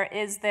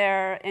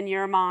there, in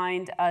your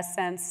mind, a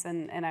sense,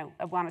 and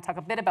I want to talk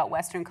a bit about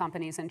Western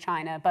companies in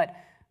China,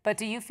 but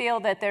do you feel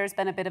that there's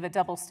been a bit of a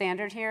double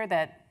standard here,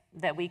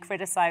 that we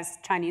criticize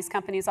Chinese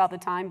companies all the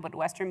time, but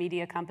Western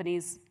media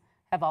companies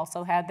have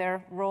also had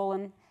their role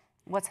in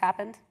what's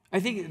happened? I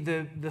think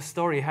the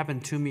story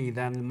happened to me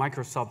then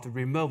Microsoft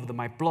removed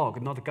my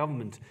blog, not the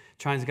government,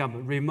 Chinese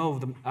government,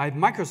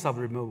 Microsoft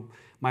removed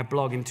my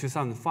blog in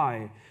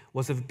 2005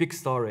 was a big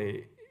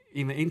story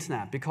in the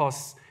internet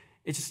because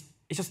it's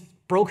just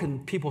broken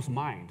people's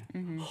mind.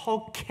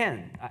 How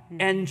can an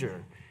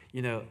angel,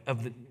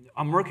 of the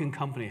American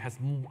company has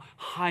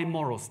high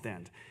moral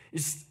stand?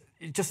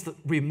 It just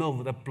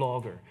remove the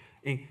blogger.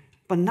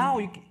 But now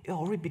it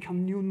already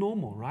become new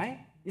normal, right?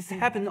 It's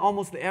happened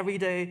almost every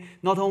day.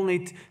 Not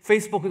only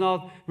Facebook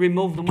not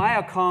removed my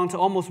account,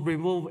 almost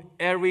remove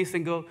every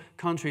single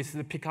country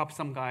to pick up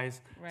some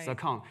guy's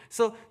account.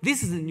 So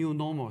this is the new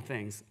normal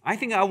things. I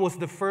think I was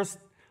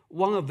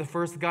one of the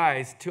first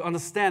guys to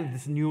understand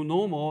this new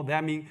normal.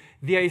 That means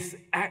there is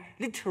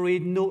literally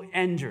no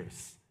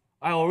angels.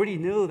 I already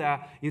knew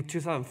that in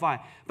 2005.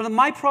 But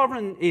my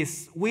problem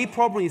is,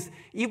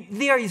 if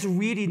there is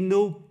really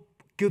no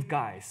good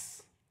guys,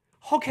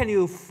 how can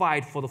you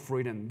fight for the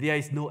freedom? There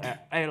is no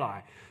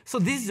ally. So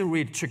this is a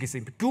really tricky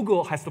thing.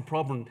 Google has the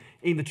problem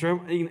in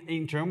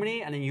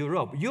Germany and in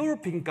Europe.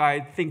 European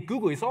guys think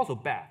Google is also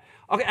bad.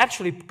 Okay,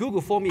 actually,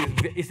 Google for me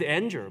is the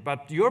angel,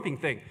 but European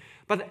thing.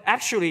 But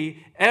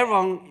actually,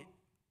 everyone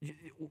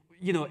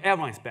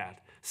is bad.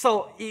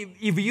 So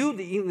if you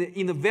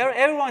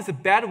everyone is a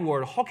bad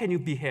word, how can you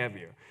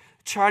behave?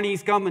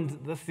 Chinese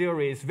government, the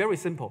theory is very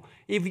simple.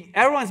 If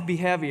everyone's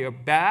behavior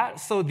bad,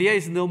 so there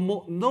is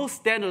no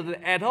standard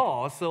at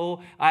all,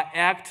 so I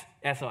act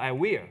as I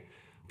will.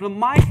 But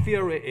my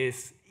theory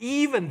is,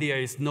 even there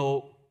is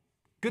no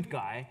good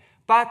guy,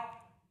 but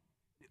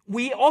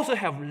we also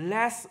have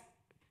less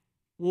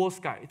worse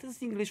guy. Is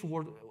this English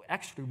word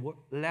actually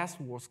less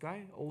worse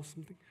guy or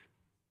something?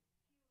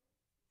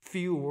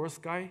 Few worse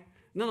guy?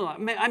 No,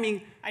 I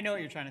mean... I know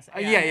what you're trying to say.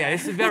 Yeah,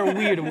 it's a very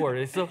weird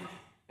word. So,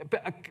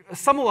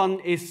 someone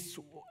is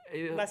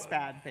less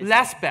bad. Basically.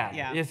 Less bad.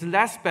 Yeah. It's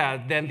less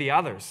bad than the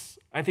others.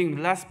 I think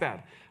less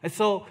bad. And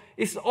so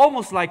it's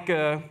almost like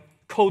a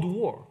Cold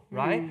War,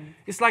 right?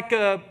 It's like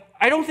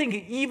I don't think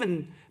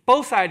even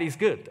both sides is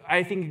good.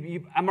 I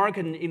think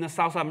American in the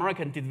South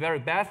America did very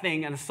bad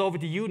thing, and the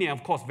Soviet Union,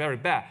 of course, very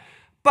bad.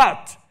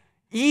 But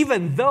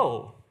even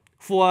though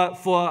for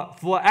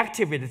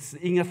activists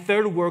in a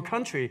third world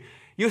country,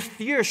 you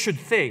still should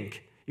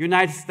think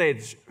United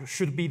States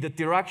should be the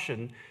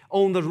direction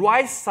on the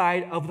right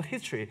side of the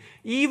history.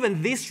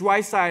 Even this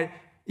right side,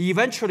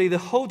 eventually the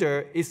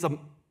holder is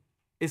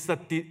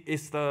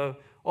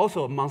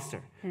also a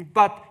monster.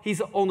 But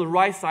he's on the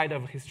right side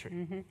of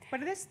history.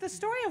 But the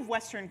story of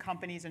Western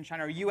companies in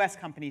China, or US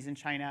companies in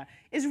China,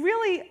 is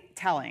really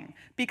telling,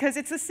 because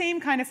it's the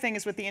same kind of thing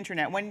as with the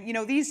internet. When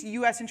these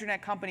US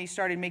internet companies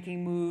started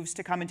making moves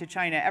to come into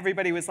China,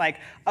 everybody was like,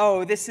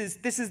 oh, this is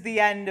the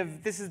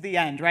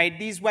end, right?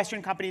 These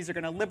Western companies are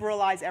going to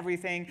liberalize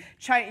everything.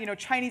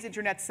 Chinese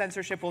internet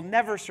censorship will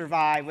never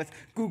survive with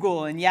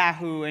Google and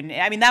Yahoo, and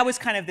I mean that was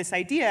kind of this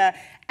idea.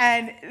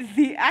 And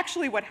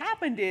actually what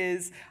happened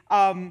is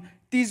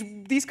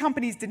these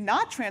companies did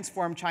not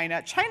transform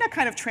China. China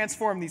kind of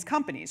transformed these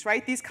companies,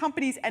 right? These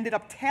companies ended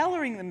up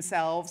tailoring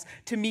themselves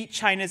to meet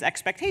China's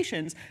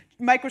expectations.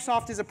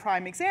 Microsoft is a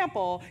prime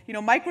example.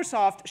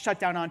 Microsoft shut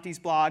down Auntie's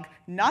blog,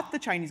 not the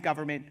Chinese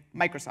government,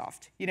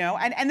 Microsoft.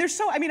 And there's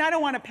I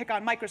don't want to pick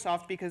on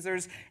Microsoft because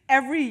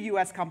every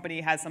US company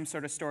has some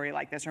sort of story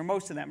like this, or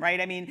most of them, right?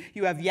 I mean,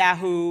 you have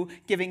Yahoo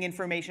giving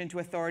information to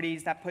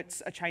authorities that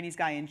puts a Chinese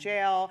guy in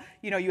jail.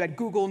 You had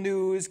Google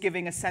News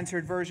giving a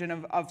censored version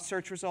of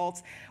search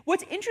results.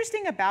 What's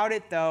interesting about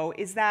it, though,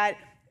 is that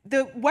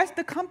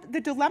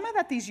the dilemma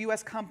that these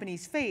US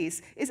companies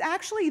face is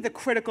actually the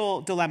critical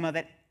dilemma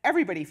that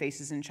everybody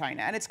faces in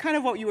China. And it's kind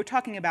of what you were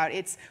talking about.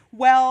 It's,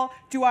 well,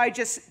 do I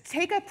just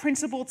take a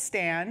principled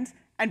stand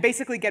and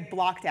basically get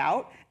blocked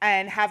out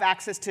and have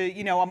access to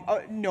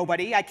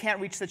nobody? I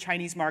can't reach the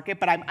Chinese market,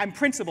 but I'm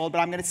principled, but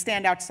I'm going to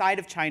stand outside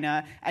of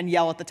China and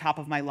yell at the top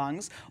of my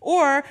lungs.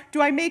 Or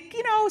do I make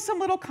some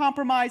little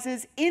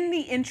compromises in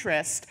the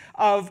interest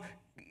of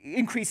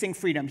increasing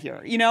freedom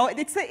here?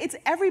 It's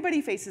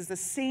everybody faces the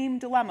same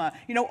dilemma.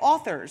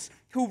 Authors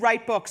who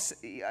write books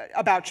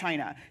about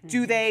China,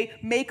 do they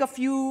make a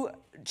few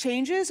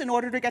changes in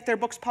order to get their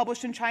books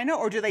published in China,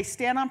 or do they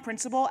stand on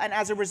principle and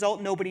as a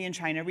result nobody in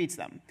China reads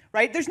them?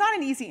 Right? There's not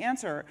an easy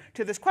answer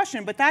to this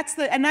question, but that's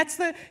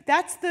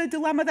the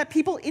dilemma that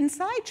people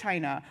inside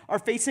China are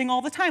facing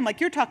all the time.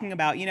 Like you're talking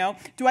about,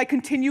 do I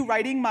continue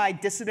writing my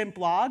dissident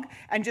blog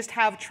and just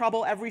have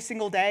trouble every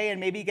single day and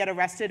maybe get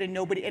arrested and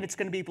it's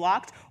going to be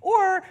blocked,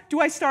 or do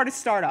I start a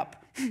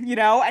startup,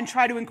 and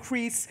try to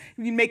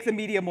make the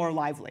media more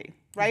lively?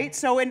 Right?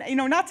 So,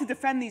 not to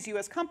defend these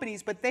US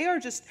companies, but they are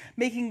just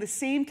making the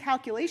same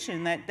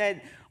calculation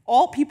that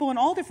all people in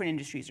all different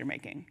industries are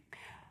making.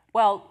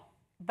 Well,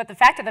 but the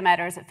fact of the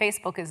matter is that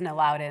Facebook isn't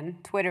allowed in,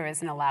 Twitter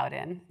isn't allowed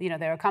in.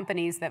 There are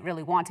companies that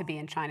really want to be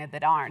in China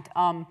that aren't.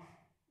 Will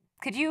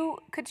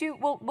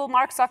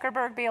Mark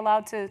Zuckerberg be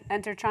allowed to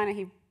enter China?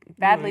 He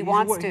badly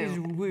wants to. He's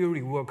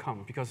really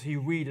welcome because he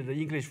read the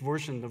English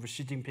version of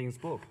Xi Jinping's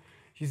book.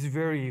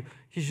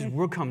 He's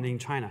welcomed in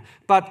China.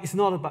 But it's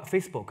not about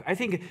Facebook. I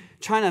think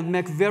China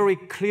make very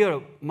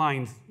clear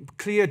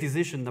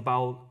decision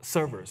about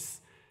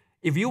servers.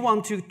 If you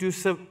want to do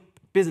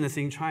business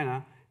in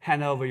China,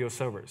 hand over your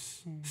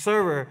servers.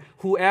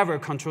 Whoever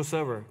control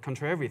server,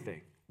 control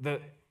everything, the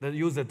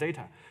user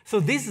data.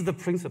 So this is the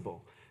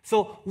principle.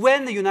 So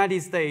when the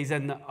United States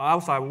and the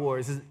outside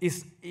world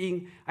is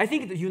in, I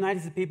think the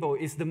United States people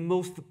is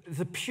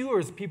the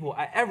purest people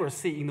I ever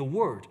see in the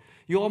world.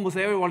 You almost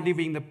everyone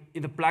living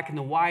in the black and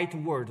the white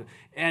world,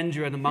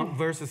 angel and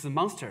versus the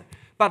monster.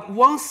 But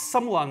once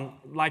someone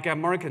like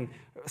American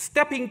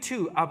step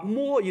into a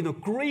more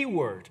gray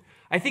world,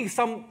 I think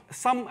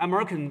some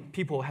American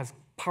people have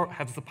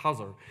the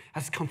puzzle,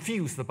 has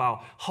confused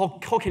about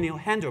how can you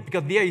handle,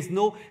 because there is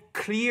no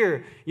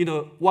clear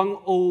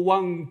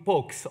 101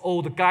 books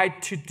or the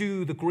guide to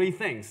do the great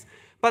things.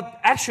 But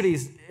actually,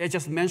 I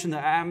just mentioned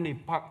that Emily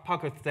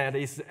Parker said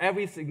is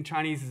everything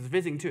Chinese is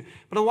visiting too.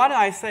 But what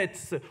I said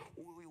is,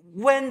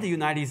 when the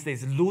United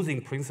States is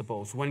losing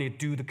principles, when you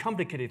do the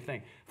complicated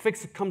thing,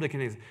 fix the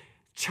complicated things,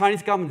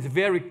 Chinese government is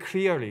very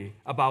clearly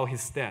about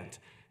his stand.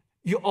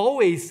 You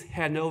always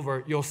hand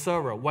over your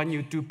server when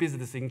you do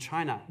business in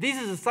China. This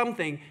is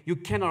something you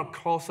cannot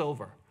cross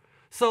over.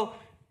 So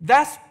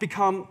that's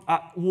become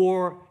a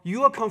war.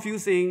 You are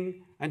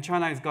confusing, and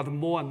China has got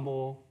more and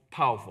more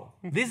powerful.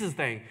 This is the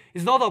thing.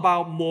 It's not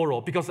about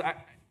moral, because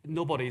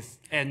nobody's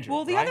angel.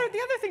 Well, the right?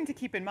 other thing to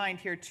keep in mind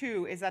here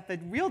too is that the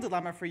real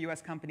dilemma for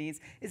U.S. companies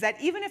is that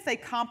even if they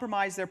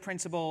compromise their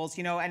principles,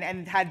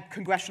 and had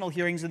congressional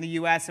hearings in the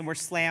U.S. and were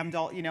slammed,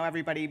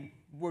 everybody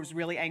was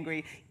really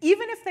angry.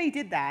 Even if they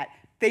did that,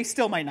 they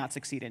still might not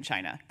succeed in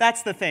China.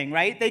 That's the thing,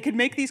 right? They could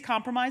make these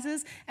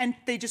compromises, and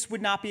they just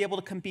would not be able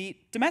to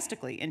compete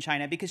domestically in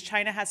China, because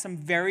China has some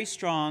very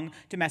strong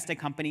domestic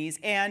companies,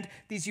 and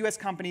these U.S.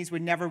 companies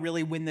would never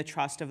really win the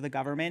trust of the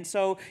government.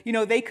 So,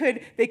 they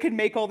could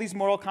make all these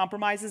moral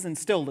compromises and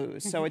still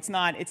lose. So it's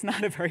not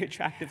a very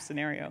attractive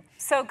scenario.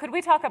 So could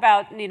we talk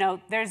about,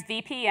 there's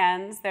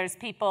VPNs, there's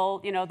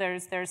people,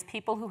 there's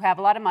people who have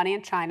a lot of money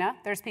in China,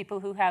 there's people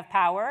who have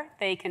power.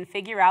 They can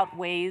figure out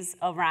ways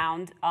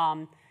around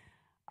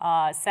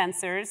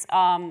censors.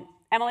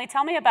 Emily,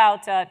 tell me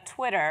about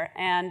Twitter,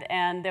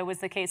 and there was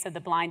the case of the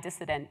blind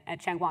dissident at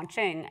Chen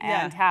Guangqing,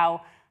 and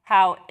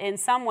how in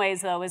some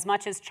ways, though, as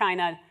much as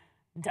China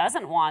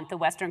doesn't want the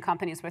Western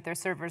companies with their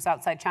servers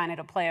outside China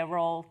to play a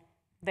role,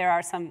 there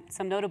are some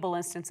notable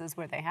instances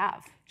where they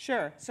have.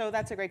 Sure. So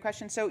that's a great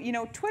question. So,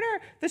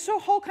 Twitter, this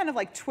whole kind of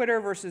like Twitter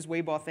versus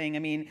Weibo thing, I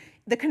mean,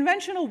 the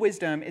conventional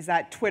wisdom is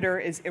that Twitter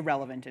is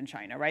irrelevant in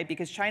China, right?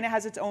 Because China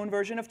has its own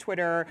version of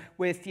Twitter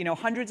with,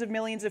 hundreds of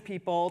millions of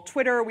people.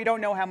 Twitter, we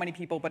don't know how many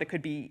people, but it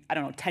could be, I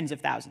don't know, tens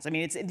of thousands. I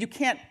mean, you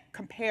can't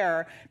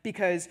compare,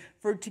 because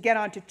to get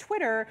onto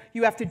Twitter,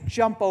 you have to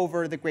jump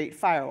over the Great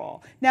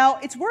Firewall. Now,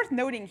 it's worth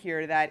noting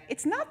here that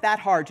it's not that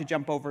hard to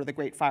jump over the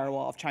Great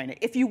Firewall of China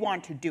if you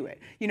want to do it.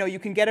 You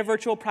can get a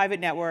virtual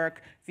private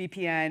network,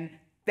 VPN.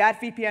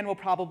 That VPN will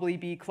probably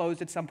be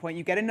closed at some point.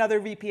 You get another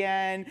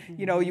VPN,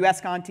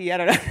 US Conti, I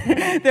don't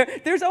know.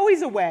 There's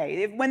always a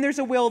way. When there's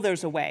a will,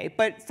 there's a way.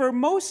 But for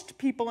most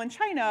people in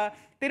China,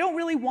 they don't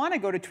really want to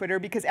go to Twitter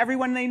because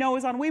everyone they know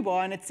is on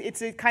Weibo, and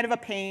it's a kind of a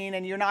pain,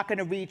 and you're not going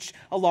to reach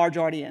a large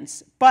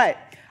audience. But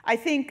I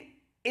think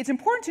it's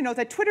important to note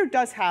that Twitter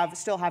does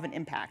still have an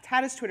impact. How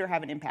does Twitter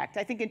have an impact?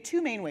 I think in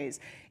two main ways.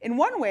 In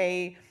one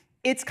way,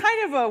 it's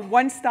kind of a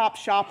one-stop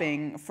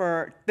shopping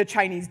for the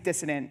Chinese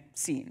dissident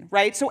scene,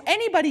 right? So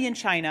anybody in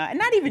China, and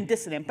not even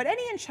dissident, but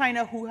any in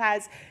China who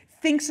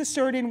thinks a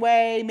certain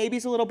way, maybe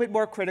is a little bit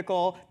more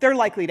critical, they're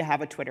likely to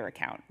have a Twitter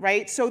account,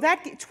 right? So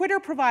that Twitter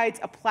provides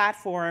a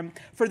platform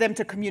for them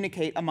to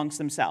communicate amongst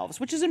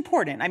themselves, which is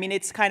important. I mean,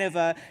 it's kind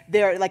of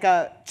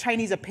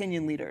Chinese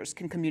opinion leaders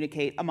can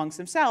communicate amongst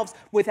themselves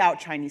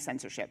without Chinese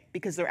censorship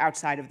because they're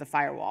outside of the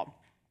firewall.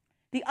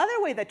 The other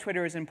way that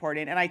Twitter is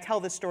important, and I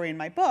tell this story in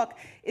my book,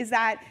 is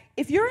that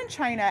if you're in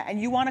China and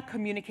you want to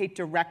communicate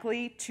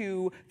directly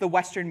to the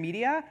Western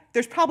media,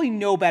 there's probably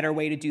no better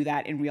way to do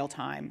that in real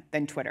time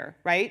than Twitter,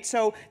 right?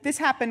 So this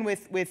happened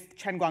with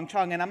Chen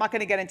Guangcheng, and I'm not going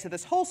to get into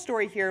this whole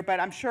story here, but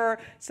I'm sure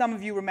some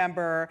of you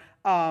remember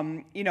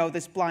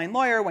this blind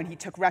lawyer when he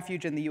took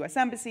refuge in the US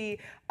Embassy.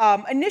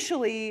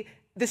 Initially,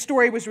 the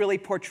story was really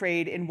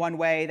portrayed in one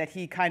way, that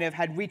he kind of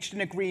had reached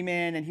an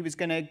agreement and he was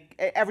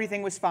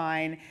everything was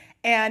fine.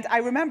 And I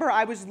remember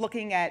I was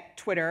looking at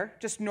Twitter,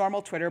 just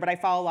normal Twitter, but I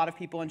follow a lot of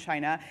people in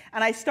China,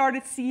 and I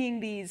started seeing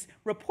these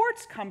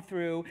reports come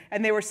through,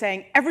 and they were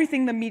saying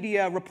everything the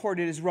media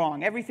reported is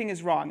wrong, everything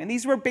is wrong. And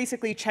these were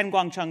basically Chen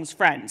Guangcheng's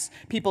friends,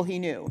 people he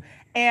knew.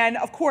 And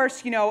of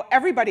course,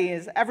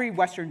 every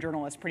Western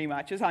journalist pretty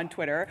much is on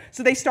Twitter.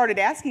 So they started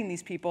asking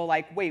these people,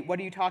 like, wait, what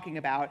are you talking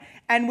about?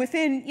 And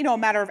within a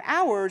matter of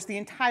hours, the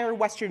entire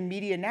Western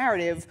media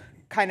narrative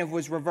kind of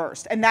was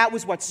reversed. And that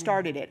was what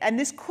started it. And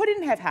this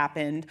couldn't have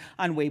happened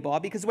on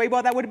Weibo, because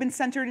Weibo, that would have been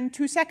censored in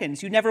 2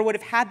 seconds. You never would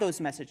have had those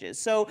messages.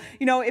 So,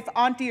 if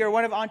Auntie or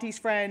one of Auntie's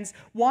friends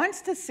wants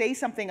to say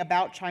something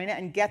about China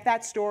and get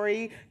that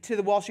story to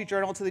the Wall Street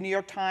Journal, to the New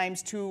York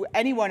Times, to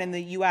anyone in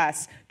the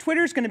US,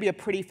 Twitter's going to be a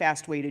pretty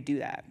fast way to do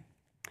that.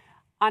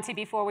 Auntie,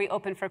 before we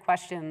open for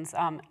questions,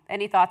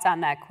 any thoughts on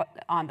that?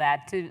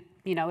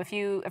 If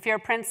you're a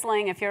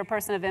princeling, if you're a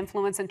person of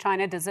influence in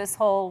China, does this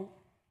whole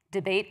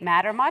debate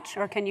matter much,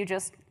 or can you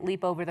just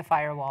leap over the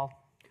firewall?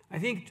 I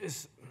think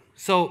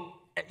so.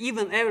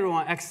 Even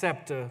everyone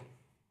accept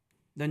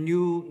the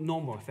new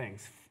normal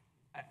things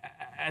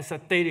as a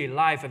daily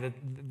life,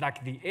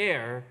 like the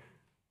air,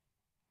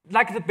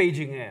 like the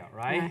Beijing air,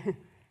 right?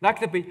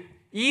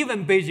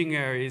 Even Beijing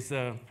air is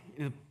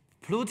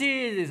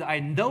polluted. I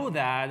know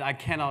that I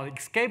cannot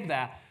escape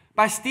that,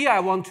 but still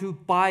I want to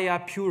buy a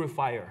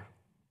purifier.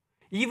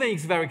 Even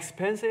it's very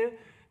expensive,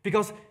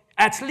 because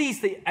at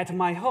least in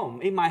my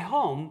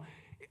home,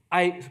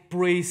 I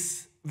breathe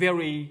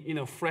very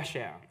fresh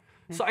air.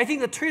 So I think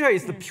the Twitter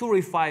is the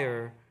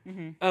purifier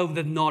of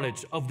the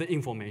knowledge, of the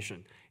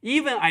information.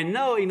 Even I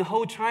know in the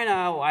whole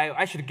China,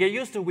 I should get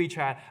used to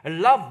WeChat. I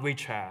love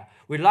WeChat.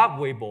 We love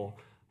Weibo.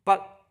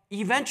 But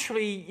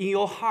eventually, in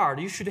your heart,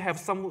 you should have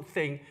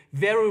something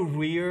very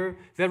real,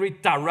 very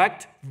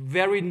direct,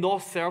 very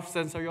not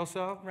self-censor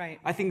yourself. Right.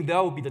 I think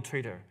that would be the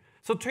Twitter.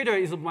 So Twitter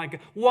is like a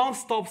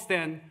one-stop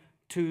stand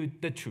to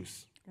the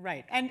truth.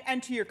 Right,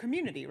 and to your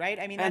community, right?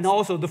 I mean, and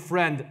also the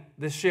friend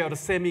that share the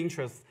same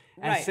interests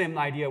and same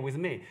idea with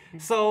me.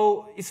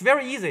 So it's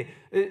very easy.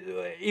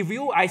 If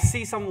I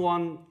see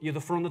someone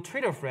from the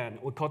Twitter friend,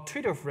 we call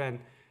Twitter friend,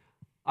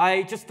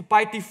 I just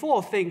by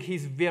default think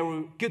he's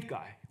very good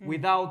guy,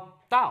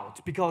 without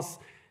doubt, because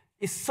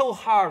it's so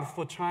hard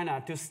for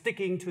China to stick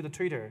into the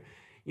Twitter.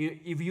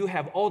 If you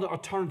have all the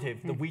alternative,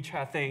 the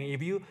WeChat thing,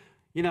 if you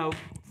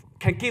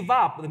can give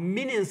up the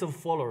millions of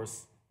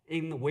followers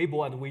in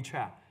Weibo and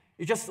WeChat,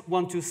 you just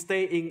want to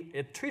stay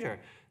in Twitter.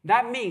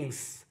 That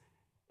means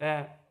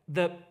the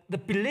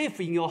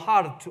belief in your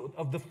heart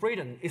of the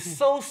freedom is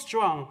so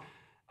strong,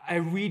 I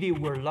really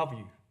will love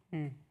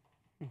you.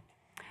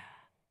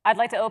 I'd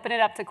like to open it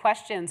up to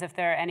questions if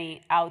there are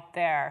any out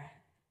there.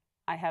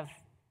 I have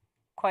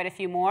quite a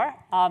few more.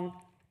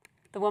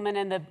 The woman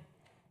in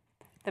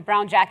the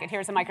brown jacket,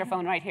 here's a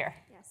microphone right here.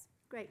 Yes,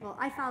 great. Well,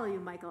 I follow you,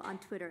 Michael, on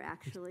Twitter,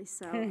 actually,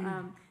 so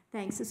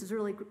thanks. This was a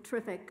really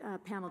terrific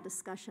panel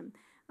discussion.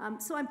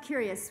 So I'm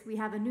curious, we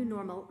have a new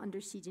normal under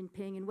Xi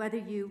Jinping, and whether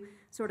you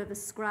sort of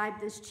ascribe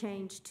this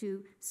change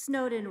to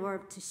Snowden or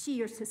to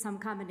Xi or to some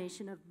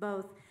combination of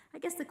both. I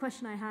guess the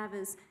question I have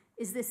is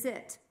this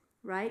it,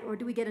 right? Or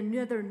do we get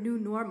another new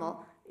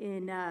normal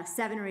in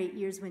 7 or 8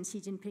 years when Xi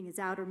Jinping is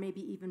out, or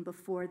maybe even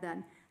before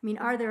then? I mean,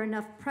 are there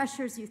enough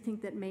pressures you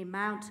think that may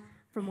mount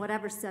from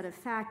whatever set of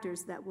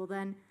factors that will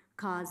then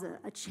cause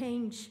a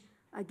change,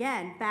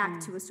 again, back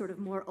to a sort of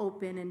more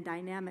open and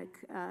dynamic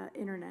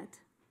internet?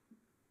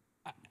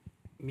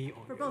 Me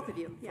or for both of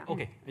you, yeah.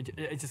 Okay,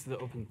 I just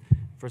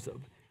first.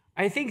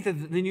 I think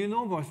that the new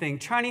normal thing,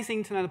 Chinese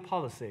internet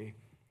policy,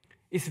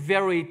 is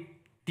very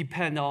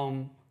depend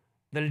on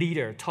the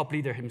leader, top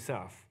leader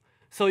himself.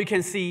 So you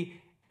can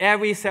see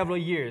every several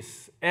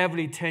years,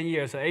 every 10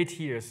 years or 8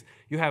 years,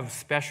 you have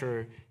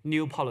special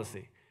new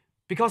policy.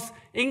 Because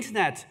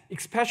internet,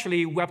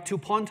 especially Web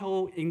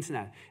 2.0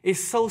 internet,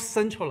 is so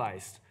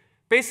centralized.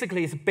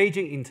 Basically, it's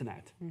Beijing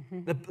internet.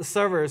 The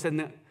servers and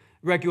the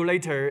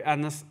regulator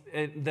and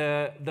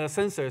the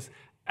censors,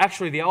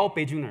 actually, they're all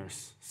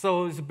Beijingers.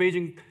 So it's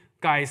Beijing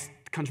guys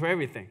control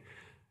everything.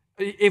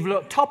 If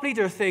the top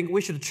leader think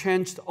we should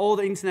change all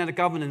the internet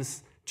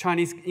governance,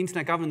 Chinese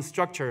internet governance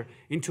structure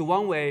into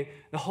one way,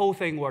 the whole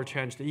thing will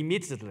change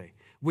immediately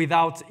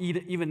without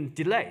even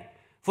delay.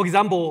 For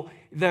example,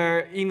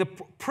 in the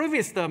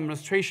previous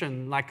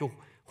administration, like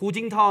Hu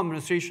Jintao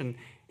administration,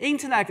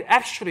 internet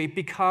actually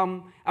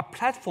become a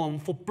platform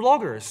for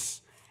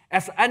bloggers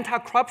as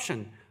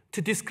anti-corruption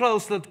to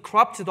disclose the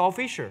corrupted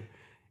official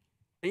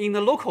in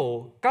the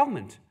local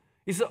government.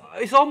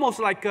 It's almost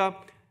like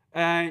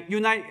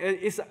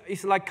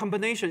It's like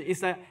combination.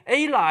 It's an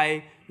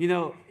ally.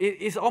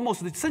 It's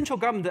almost the central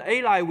government the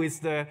ally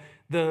with the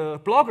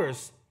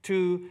bloggers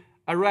to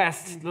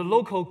arrest the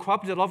local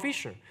corrupted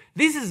official.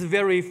 This is a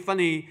very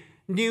funny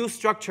new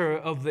structure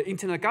of the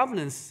internet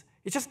governance.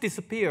 It just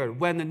disappeared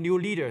when the new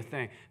leader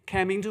thing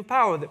came into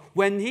power.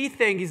 When he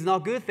thinks it's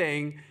not a good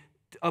thing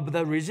of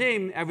the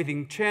regime,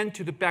 everything changed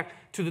to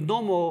back to the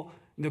normal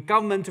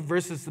government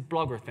versus the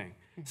blogger thing.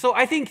 So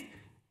I think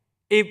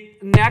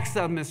if next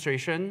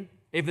administration,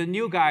 if the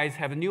new guys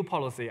have a new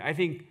policy, I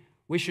think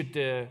we should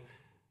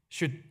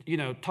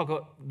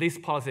talk this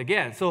policy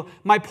again. So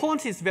my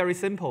point is very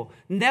simple.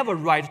 Never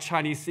write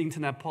Chinese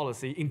internet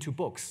policy into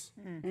books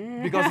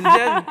because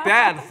it's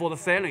bad for the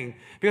selling.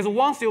 Because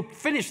once you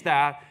finish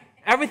that,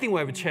 everything will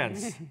have a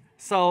chance.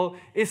 So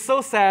it's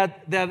so sad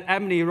that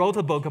Emily wrote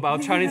a book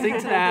about Chinese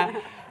internet,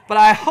 but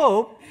I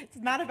hope... It's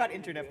not about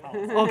internet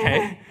policy.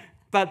 Okay,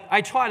 but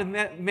I tried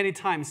many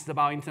times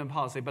about internet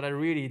policy, but I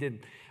really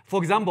didn't. For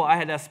example, I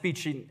had a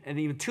speech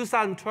in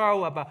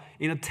 2012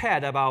 in a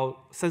TED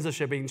about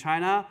censorship in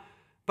China,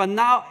 but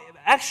now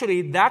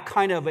actually that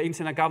kind of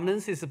internet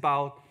governance is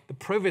about the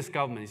previous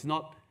government, it's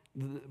not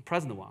the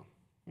present one.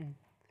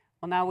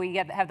 Well, now we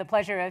have the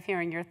pleasure of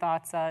hearing your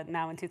thoughts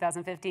now in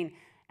 2015.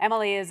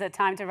 Emily, is it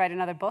time to write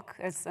another book?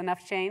 Is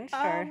enough changed?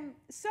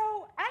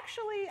 So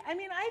actually, I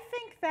mean, I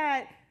think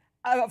that,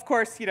 of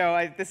course,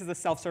 this is a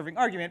self-serving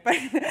argument, but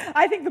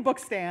I think the book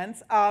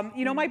stands.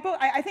 My book,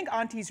 I think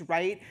Auntie's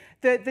right.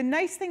 The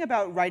nice thing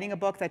about writing a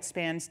book that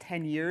spans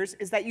 10 years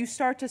is that you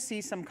start to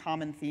see some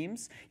common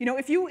themes.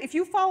 If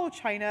you follow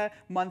China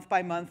month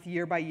by month,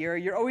 year by year,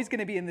 you're always going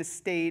to be in this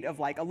state of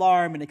like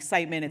alarm and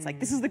excitement. It's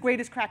like, this is the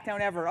greatest crackdown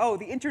ever. Oh,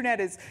 the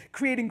internet is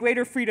creating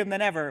greater freedom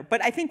than ever.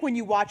 But I think when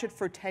you watch it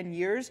for 10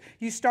 years,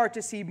 you start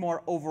to see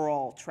more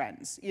overall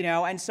trends.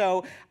 And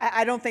so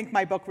I don't think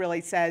my book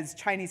really says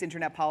Chinese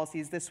internet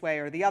policy is this way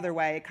or the other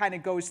way. It kind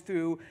of goes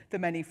through the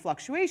many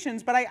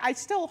fluctuations, but I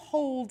still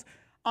hold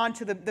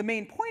onto the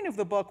main point of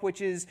the book, which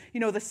is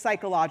the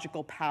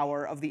psychological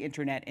power of the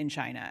internet in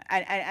China,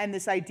 and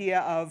this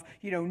idea of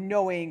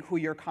knowing who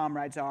your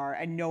comrades are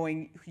and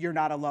knowing you're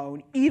not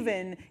alone,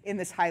 even in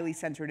this highly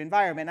censored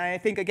environment. And I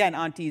think again,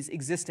 Auntie's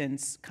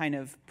existence kind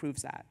of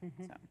proves that.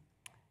 So.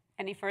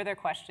 Any further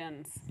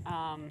questions?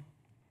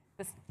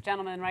 This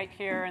gentleman right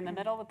here in the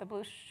middle with the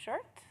blue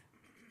shirt.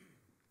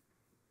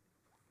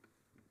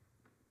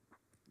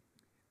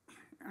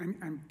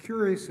 I'm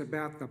curious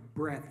about the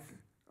breadth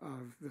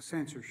of the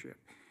censorship.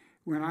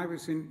 When I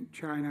was in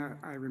China,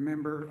 I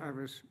remember I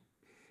was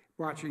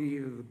watching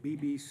either the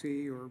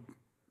BBC or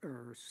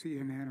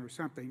CNN or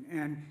something,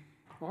 and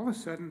all of a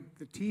sudden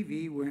the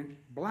TV went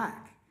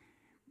black.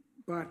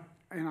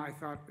 And I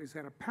thought, is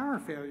that a power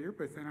failure?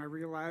 But then I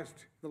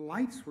realized the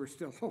lights were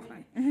still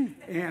on.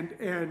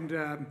 And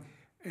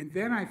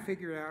then I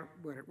figured out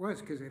what it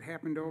was, because it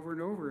happened over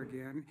and over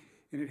again.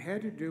 And it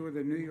had to do with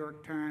a New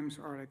York Times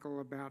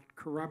article about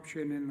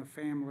corruption in the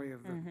family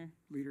of the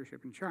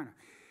leadership in China.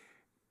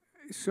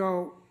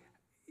 So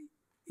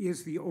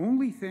is the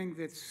only thing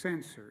that's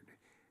censored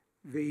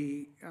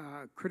the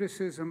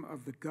criticism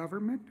of the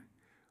government,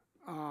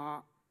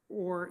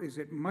 or is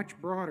it much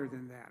broader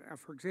than that?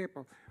 For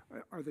example,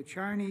 are the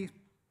Chinese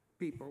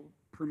people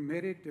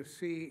permitted to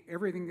see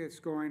everything that's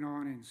going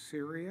on in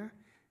Syria,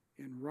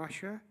 in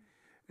Russia,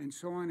 and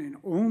so on, and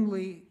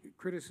only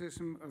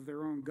criticism of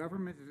their own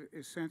government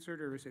is censored,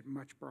 or is it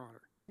much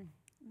broader? Do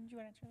you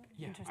want to answer that?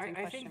 Yeah, Interesting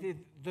I question.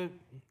 think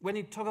when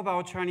you talk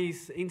about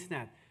Chinese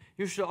internet,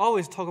 you should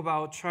always talk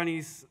about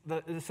Chinese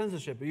the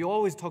censorship. You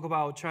always talk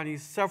about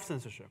Chinese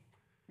self-censorship.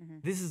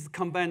 This is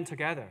combined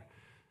together.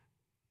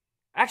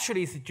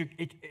 Actually,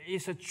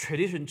 it's a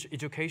tradition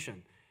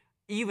education,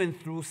 even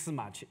through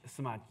Sima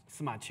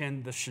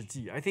Qian, the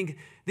Shiji. I think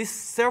this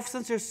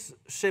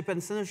self-censorship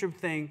and censorship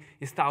thing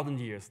is 1,000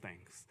 years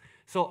things.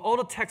 So all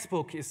the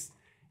textbook is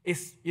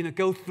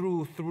go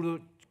through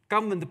the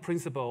government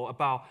principle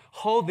about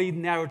how they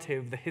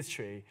narrative the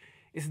history.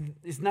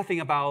 It's nothing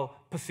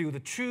about pursue the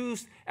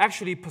truth,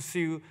 actually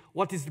pursue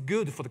what is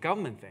good for the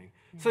government thing.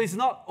 So it's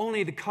not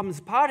only the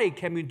Communist Party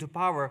came into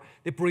power,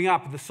 they bring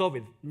up the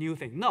Soviet new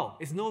thing. No,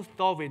 it's no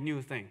Soviet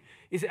new thing.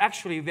 It's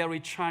actually a very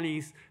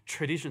Chinese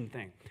tradition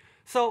thing.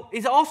 So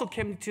it also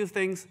came to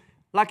things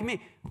like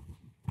me.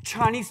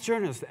 Chinese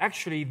journalists,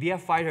 actually, they are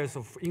fighters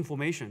of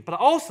information, but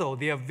also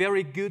they are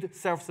very good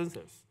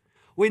self-censors.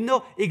 We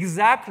know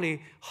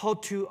exactly how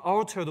to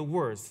alter the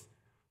words,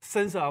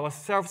 censor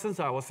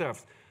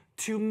ourselves,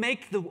 to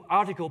make the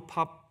article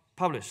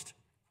published.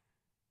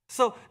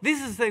 So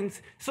this is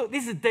things. So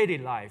this is daily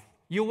life.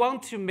 You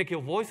want to make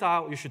your voice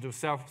out, you should do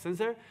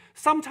self-censor.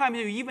 Sometimes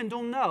you even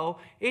don't know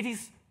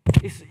it's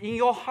in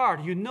your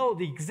heart. You know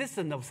the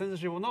existence of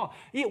censorship or not.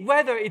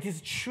 Whether it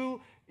is true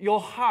your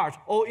heart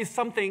or it's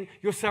something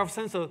you're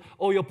self-censored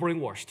or you're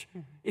brainwashed.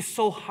 It's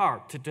so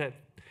hard to do.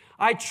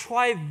 I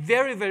try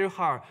very, very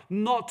hard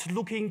not to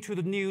look into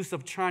the news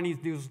of Chinese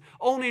news,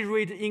 only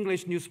read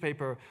English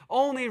newspaper,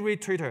 only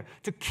read Twitter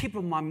to keep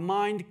my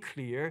mind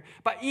clear.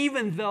 But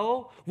even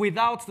though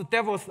without the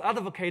devil's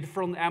advocate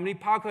from Emily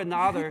Parker and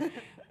other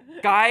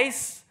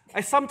guys,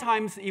 I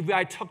sometimes, if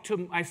I talk to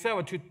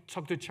myself to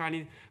talk to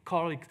Chinese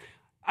colleagues,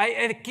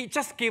 it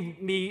just give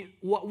me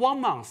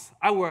 1 month.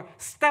 I will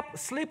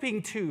slip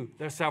into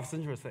the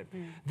self-censorship.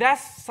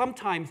 That's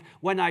sometimes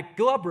when I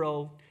go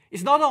abroad,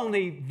 it's not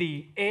only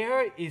the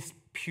air is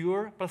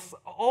pure, but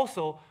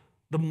also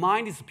the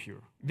mind is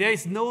pure. There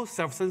is no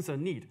self-censor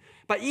need.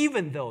 But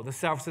even though the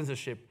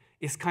self-censorship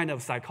is kind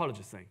of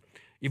psychology thing,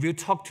 if you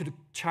talk to the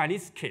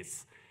Chinese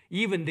kids,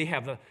 even they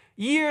have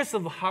years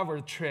of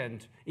Harvard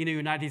trained in the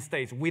United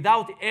States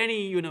without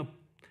any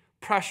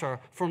pressure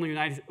from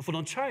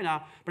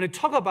China, but they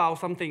talk about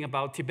something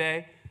about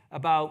Tibet,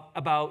 about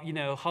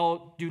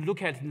how do you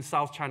look at the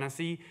South China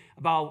Sea,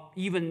 about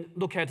even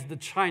look at the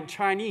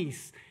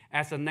Chinese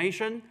as a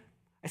nation.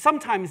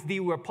 Sometimes they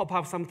will pop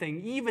up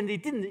something even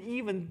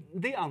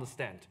they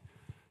understand.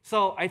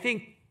 So I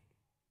think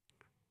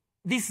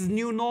this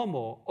new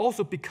normal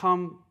also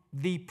become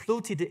the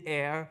polluted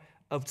air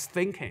of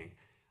thinking.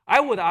 I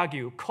would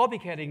argue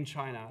copycatting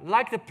China,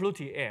 like the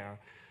polluted air,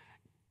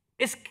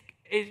 it's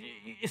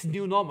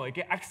new normal. You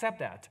can accept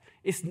that.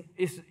 It's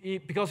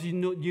because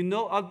you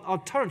know an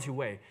alternative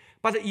way.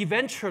 But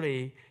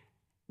eventually,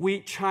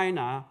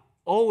 China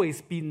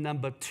always be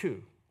number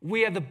 2.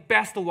 We are the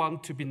best one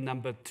to be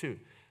number 2.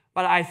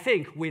 But I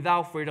think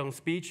without freedom of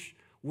speech,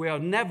 we'll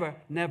never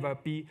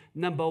be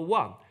number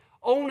 1.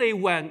 Only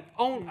one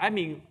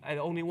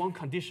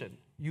condition: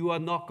 you are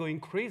not going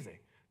crazy.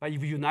 But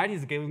if the United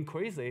States is going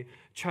crazy,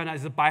 China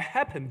is by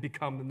happen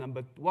become the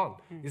number 1.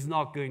 It's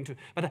not going to.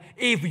 But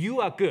if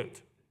you are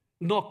good,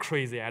 not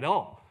crazy at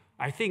all,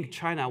 I think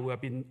China will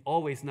be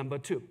always number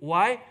 2.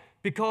 Why?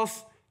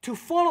 Because to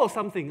follow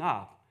something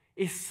up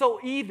is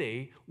so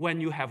easy when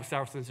you have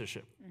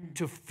self-censorship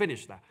to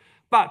finish that.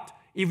 But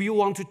if you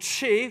want to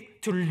achieve,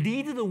 to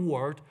lead the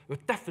world, you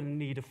definitely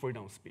need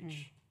freedom of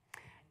speech.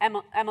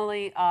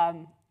 Emily,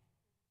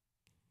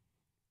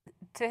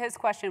 to his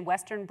question,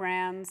 Western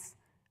brands,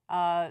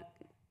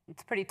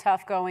 it's pretty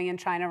tough going in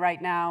China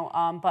right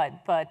now,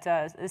 but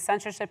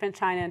censorship in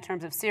China in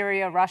terms of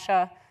Syria,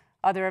 Russia,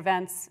 other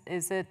events,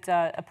 is it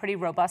a pretty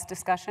robust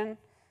discussion?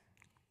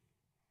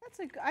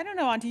 I don't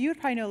know, Auntie, you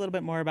would probably know a little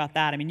bit more about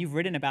that. I mean, you've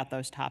written about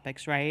those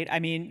topics, right? I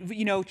mean,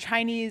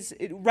 Chinese,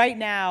 right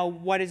now,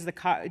 what is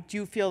do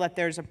you feel that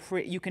there's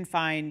you can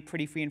find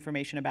pretty free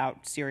information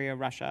about Syria,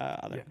 Russia,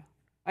 other? Yeah.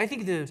 I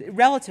think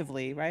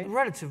relatively, right?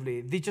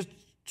 Relatively, they just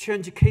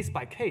change case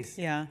by case.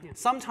 Yeah.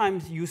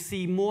 Sometimes you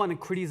see more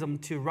criticism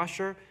to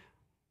Russia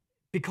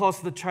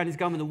because the Chinese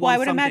government wants Well, I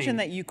would something. imagine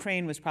that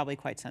Ukraine was probably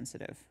quite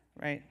sensitive,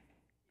 right?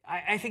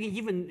 I think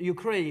even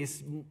Ukraine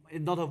is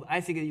not, I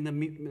think, in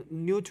the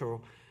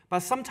neutral.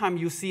 But sometimes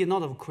you see a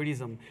lot of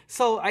criticism.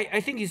 So I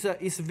think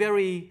it's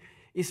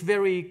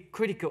very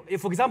critical.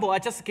 For example, I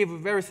just give a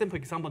very simple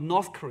example: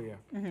 North Korea.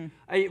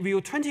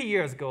 20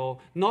 years ago,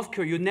 North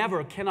Korea,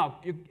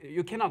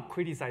 you cannot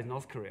criticize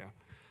North Korea.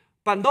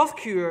 But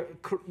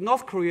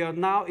North Korea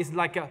now is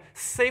like a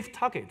safe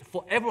target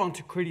for everyone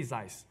to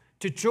criticize,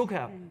 to joke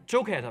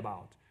at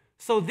about.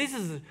 So this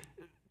is a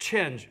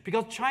change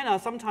because China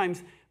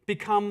sometimes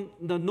become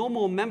the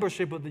normal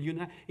membership of the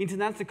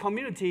international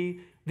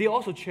community. They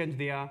also change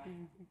their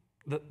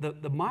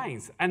the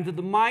minds, and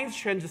the minds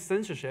change the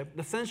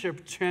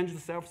censorship change the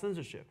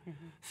self-censorship.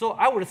 So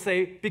I would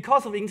say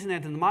because of the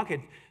internet and the market,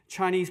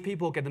 Chinese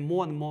people get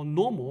more and more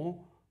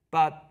normal,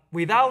 but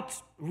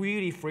without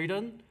really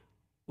freedom,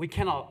 we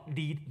cannot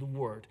lead the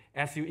world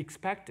as you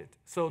expected.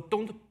 So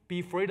don't be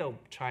afraid of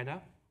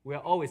China. We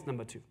are always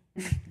number 2.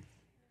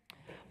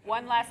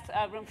 One last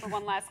room for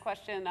one last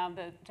question.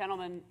 The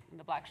gentleman in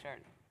the black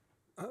shirt.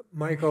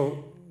 Michael,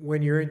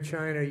 when you're in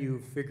China, you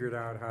figured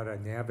out how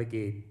to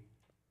navigate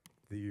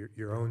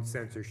your own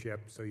censorship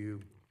so you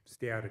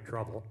stay out of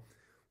trouble.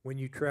 When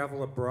you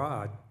travel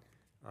abroad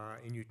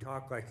and you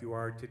talk like you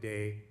are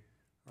today,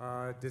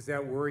 does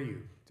that worry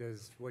you?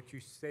 Does what you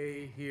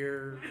say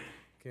here,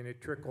 can it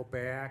trickle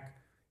back?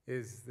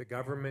 Is the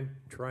government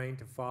trying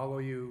to follow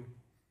you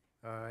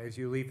as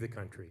you leave the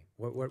country?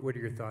 What are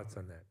your thoughts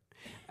on that?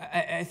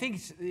 I think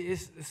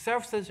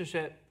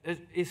self-censorship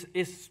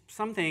is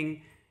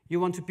something you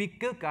want to be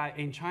good guy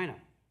in China.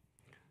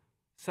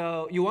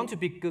 So you want to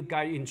be good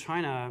guy in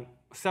China,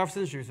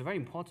 self-censorship is very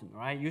important,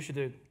 right? You should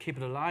keep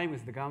the line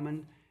with the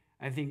government.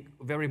 I think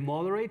very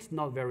moderate,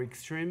 not very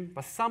extreme,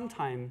 but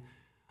sometimes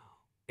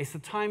it's the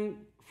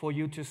time for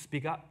you to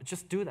speak up.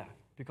 Just do that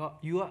because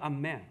you are a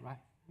man, right?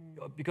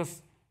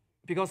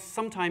 Because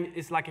sometimes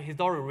it's like a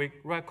historic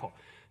record.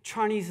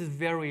 Chinese is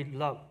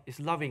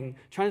loving.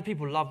 Chinese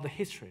people love the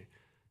history.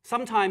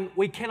 Sometimes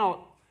we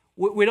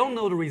don't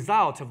know the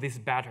result of these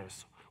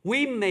battles.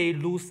 We may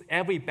lose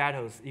every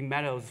battle in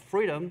matters of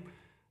freedom,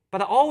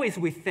 but always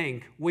we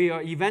think we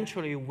will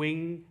eventually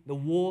win the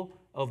war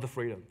of the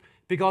freedom.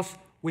 Because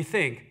we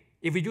think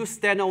if you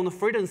stand on the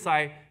freedom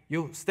side,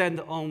 you stand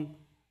on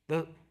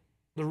the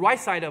the right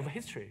side of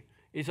history.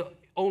 It's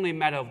only a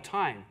matter of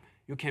time.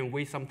 You can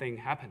wait something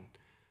happen.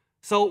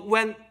 So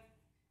when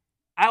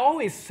I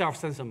always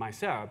self-censor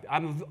myself,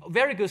 I'm a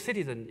very good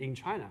citizen in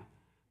China,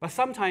 but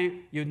sometimes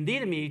you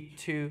need me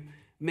to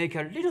make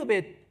a little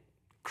bit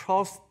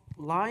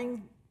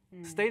cross-line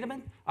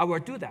statement, I will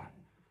do that.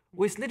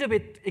 With a little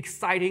bit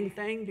exciting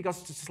thing, because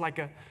it's just like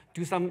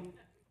do some,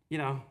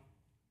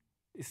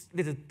 it's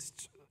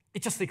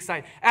just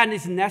exciting. And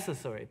it's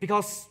necessary,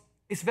 because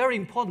it's very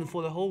important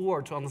for the whole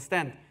world to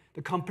understand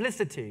the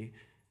complicity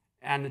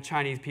and the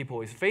Chinese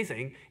people is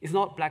facing. It's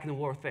not black and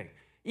white thing.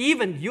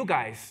 Even you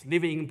guys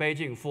living in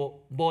Beijing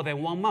for more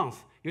than 1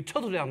 month, you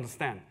totally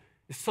understand.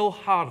 It's so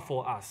hard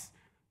for us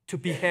to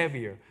behave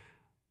here,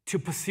 to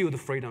pursue the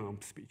freedom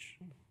of speech.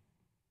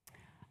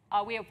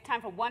 We have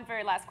time for one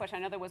very last question. I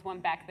know there was one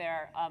back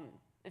there.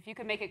 If you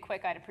could make it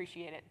quick, I'd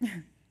appreciate it.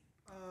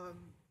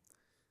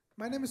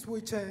 My name is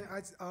Wei Chen.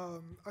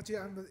 Actually,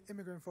 I'm an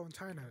immigrant from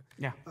China.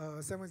 Yeah.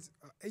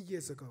 8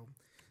 years ago.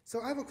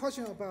 So I have a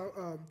question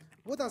about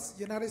what does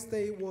United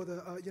States or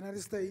the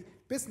United States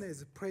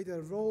business play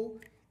the role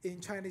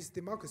in Chinese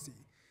democracy?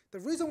 The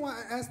reason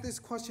why I ask this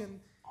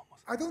question,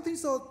 I don't think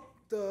so.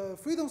 The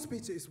freedom of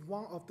speech is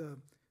one of the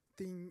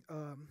thing.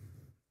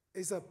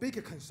 Is a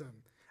bigger concern.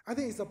 I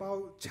think it's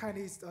about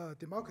Chinese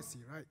democracy,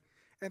 right?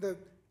 And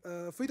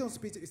the freedom of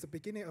speech is the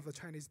beginning of the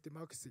Chinese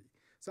democracy.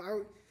 So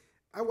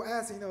I will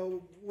ask,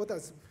 what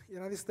does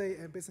United States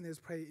and business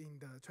play in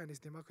the Chinese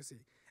democracy?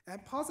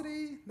 And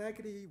positive,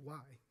 negative, why?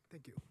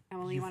 Thank you.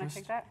 Emily, you want to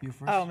take that? You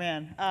first. Oh,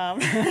 man.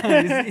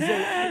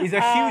 It's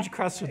a huge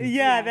question.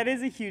 Yeah, that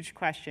is a huge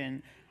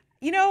question.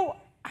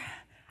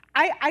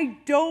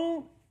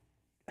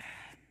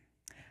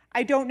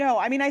 I don't know.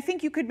 I mean, I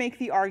think you could make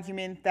the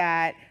argument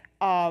that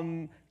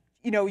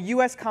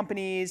U.S.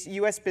 companies,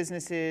 U.S.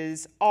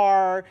 businesses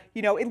are,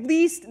 at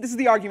least, this is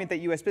the argument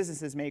that U.S.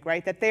 businesses make,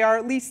 right? That they are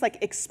at least like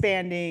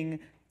expanding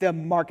the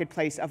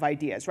marketplace of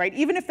ideas, right?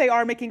 Even if they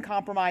are making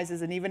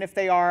compromises and even if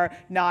they are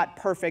not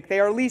perfect, they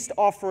are at least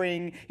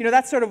offering,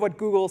 that's sort of what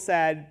Google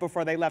said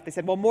before they left. They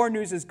said, well, more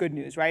news is good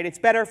news, right? It's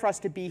better for us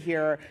to be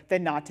here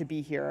than not to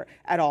be here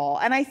at all.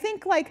 And I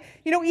think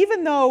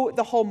even though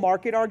the whole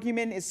market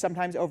argument is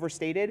sometimes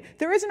overstated,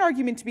 there is an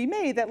argument to be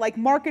made that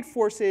market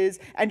forces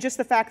and just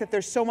the fact that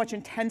there's so much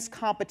intense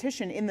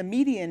competition in the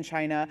media in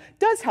China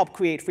does help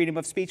create freedom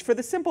of speech for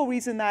the simple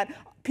reason that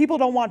people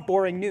don't want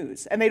boring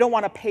news, and they don't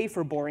want to pay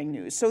for boring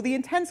news. So the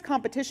intense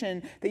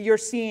competition that you're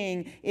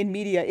seeing in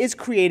media is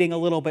creating a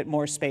little bit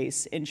more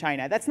space in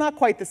China. That's not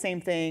quite the same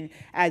thing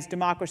as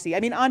democracy. I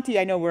mean, Auntie,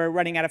 I know we're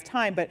running out of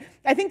time, but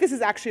I think this is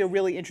actually a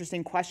really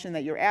interesting question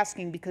that you're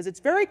asking because it's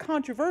very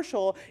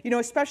controversial,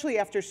 especially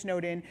after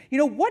Snowden.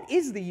 What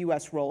is the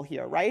U.S. role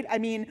here, right? I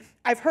mean,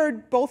 I've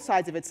heard both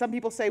sides of it. Some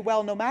people say,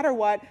 well, no matter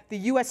what, the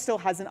U.S. still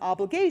has an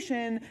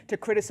obligation to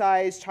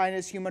criticize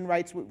China's human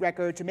rights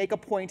record, to make a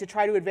point, to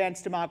try to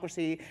advance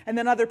democracy. And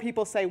then other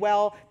people say,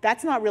 well,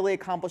 that's not really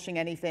accomplishing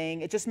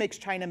anything. It just makes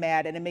China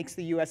mad and it makes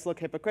the US look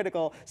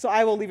hypocritical. So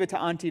I will leave it to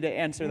Auntie to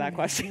answer that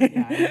question.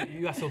 Yeah,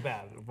 you are so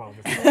bad about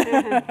this.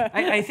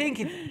 I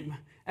think,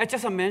 I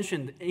just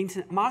mentioned,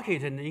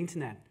 market and the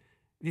internet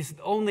is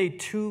the only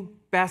two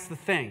best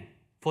thing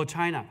for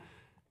China.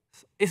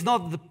 It's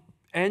not the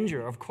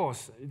anger, of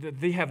course.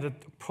 They have the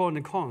pros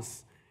and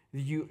cons.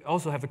 You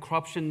also have the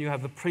corruption, you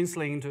have the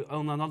princeling to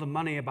earn another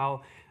money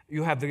about.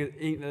 You have the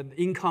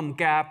income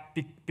gap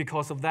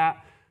because of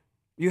that.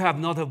 You have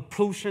not a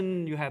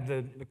pollution. You have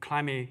the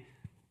climate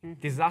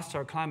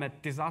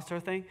disaster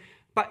thing.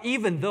 But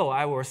even though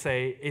I will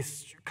say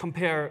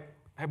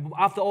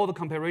after all the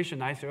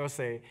comparison, I still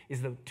say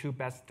is the two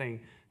best thing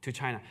to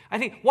China. I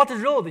think what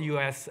role the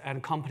U.S.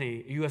 and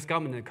company, U.S.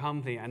 government and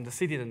company and the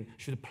citizen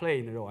should play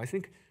in the role. I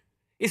think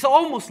it's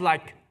almost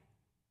like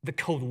the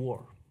Cold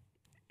War.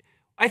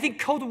 I think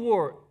Cold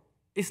War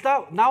is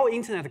now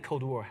internet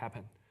Cold War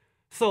happened.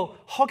 So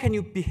how can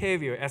you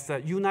behave as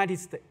a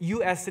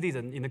U.S.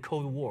 citizen in the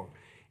Cold War?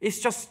 It's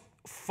just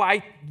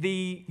fight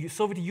the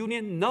Soviet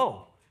Union?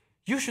 No.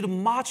 You should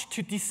march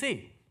to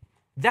D.C.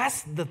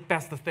 That's the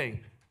best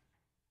thing.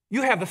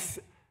 You have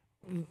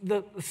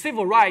the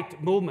civil rights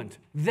movement.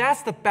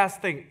 That's the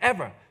best thing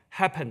ever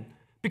happened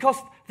because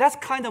that's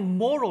kind of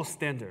moral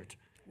standard.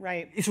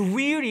 Right. It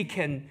really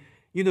can,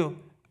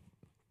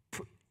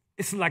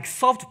 it's like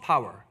soft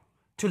power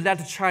to let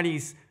the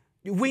Chinese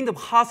win the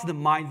hearts and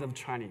minds of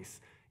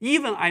Chinese.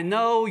 Even I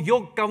know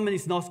your government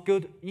is not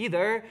good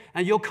either,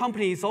 and your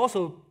company is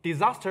also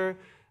disaster,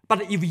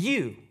 but if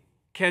you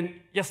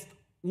can just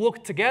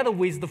work together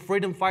with the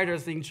freedom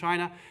fighters in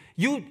China,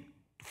 you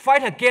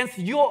fight against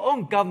your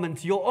own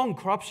government, your own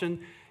corruption,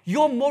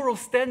 your moral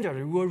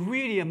standard were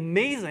really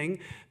amazing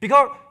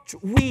because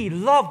we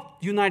love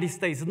United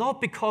States, not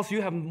because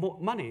you have more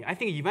money. I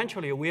think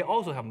eventually we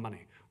also have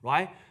money,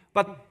 right?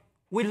 But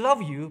we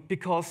love you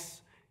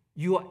because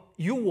you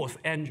was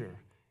Andrew.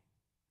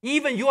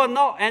 Even you are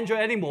not Andrew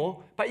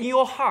anymore, but in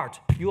your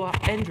heart, you are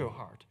Andrew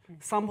heart.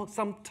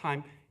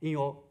 Sometime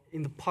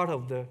in the part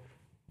of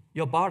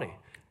your body.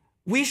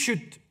 We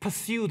should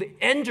pursue the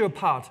Andrew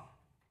part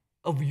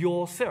of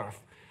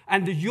yourself.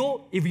 And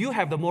if you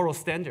have the moral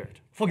standard,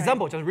 for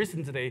example, just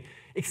recently,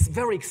 it's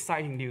very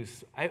exciting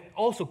news,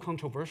 also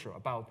controversial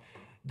about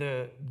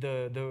the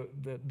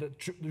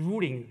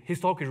ruling,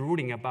 historical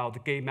ruling about the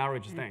gay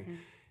marriage thing.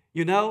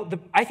 You know,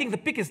 I think the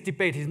biggest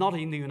debate is not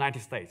in the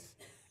United States,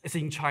 it's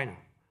in China.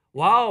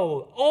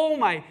 Wow,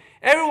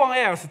 everyone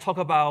else talk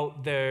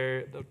about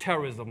the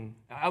terrorism,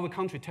 our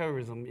country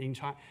terrorism in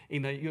China,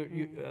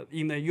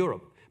 in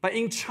Europe. But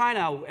in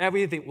China,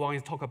 everyone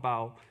is talk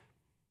about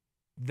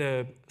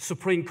the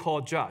Supreme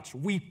Court judge.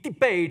 We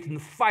debate and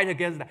fight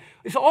against that.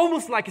 It's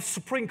almost like a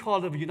Supreme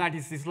Court of the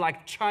United States,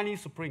 like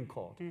Chinese Supreme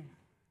Court.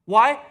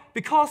 Why?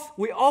 Because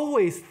we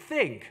always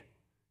think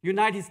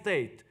United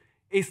States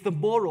is the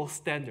moral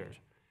standard.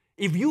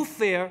 If you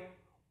fail,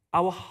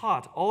 our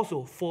heart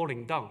also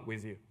falling down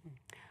with you.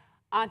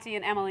 Auntie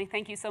and Emily,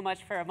 thank you so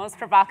much for a most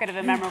provocative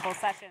and memorable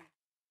session.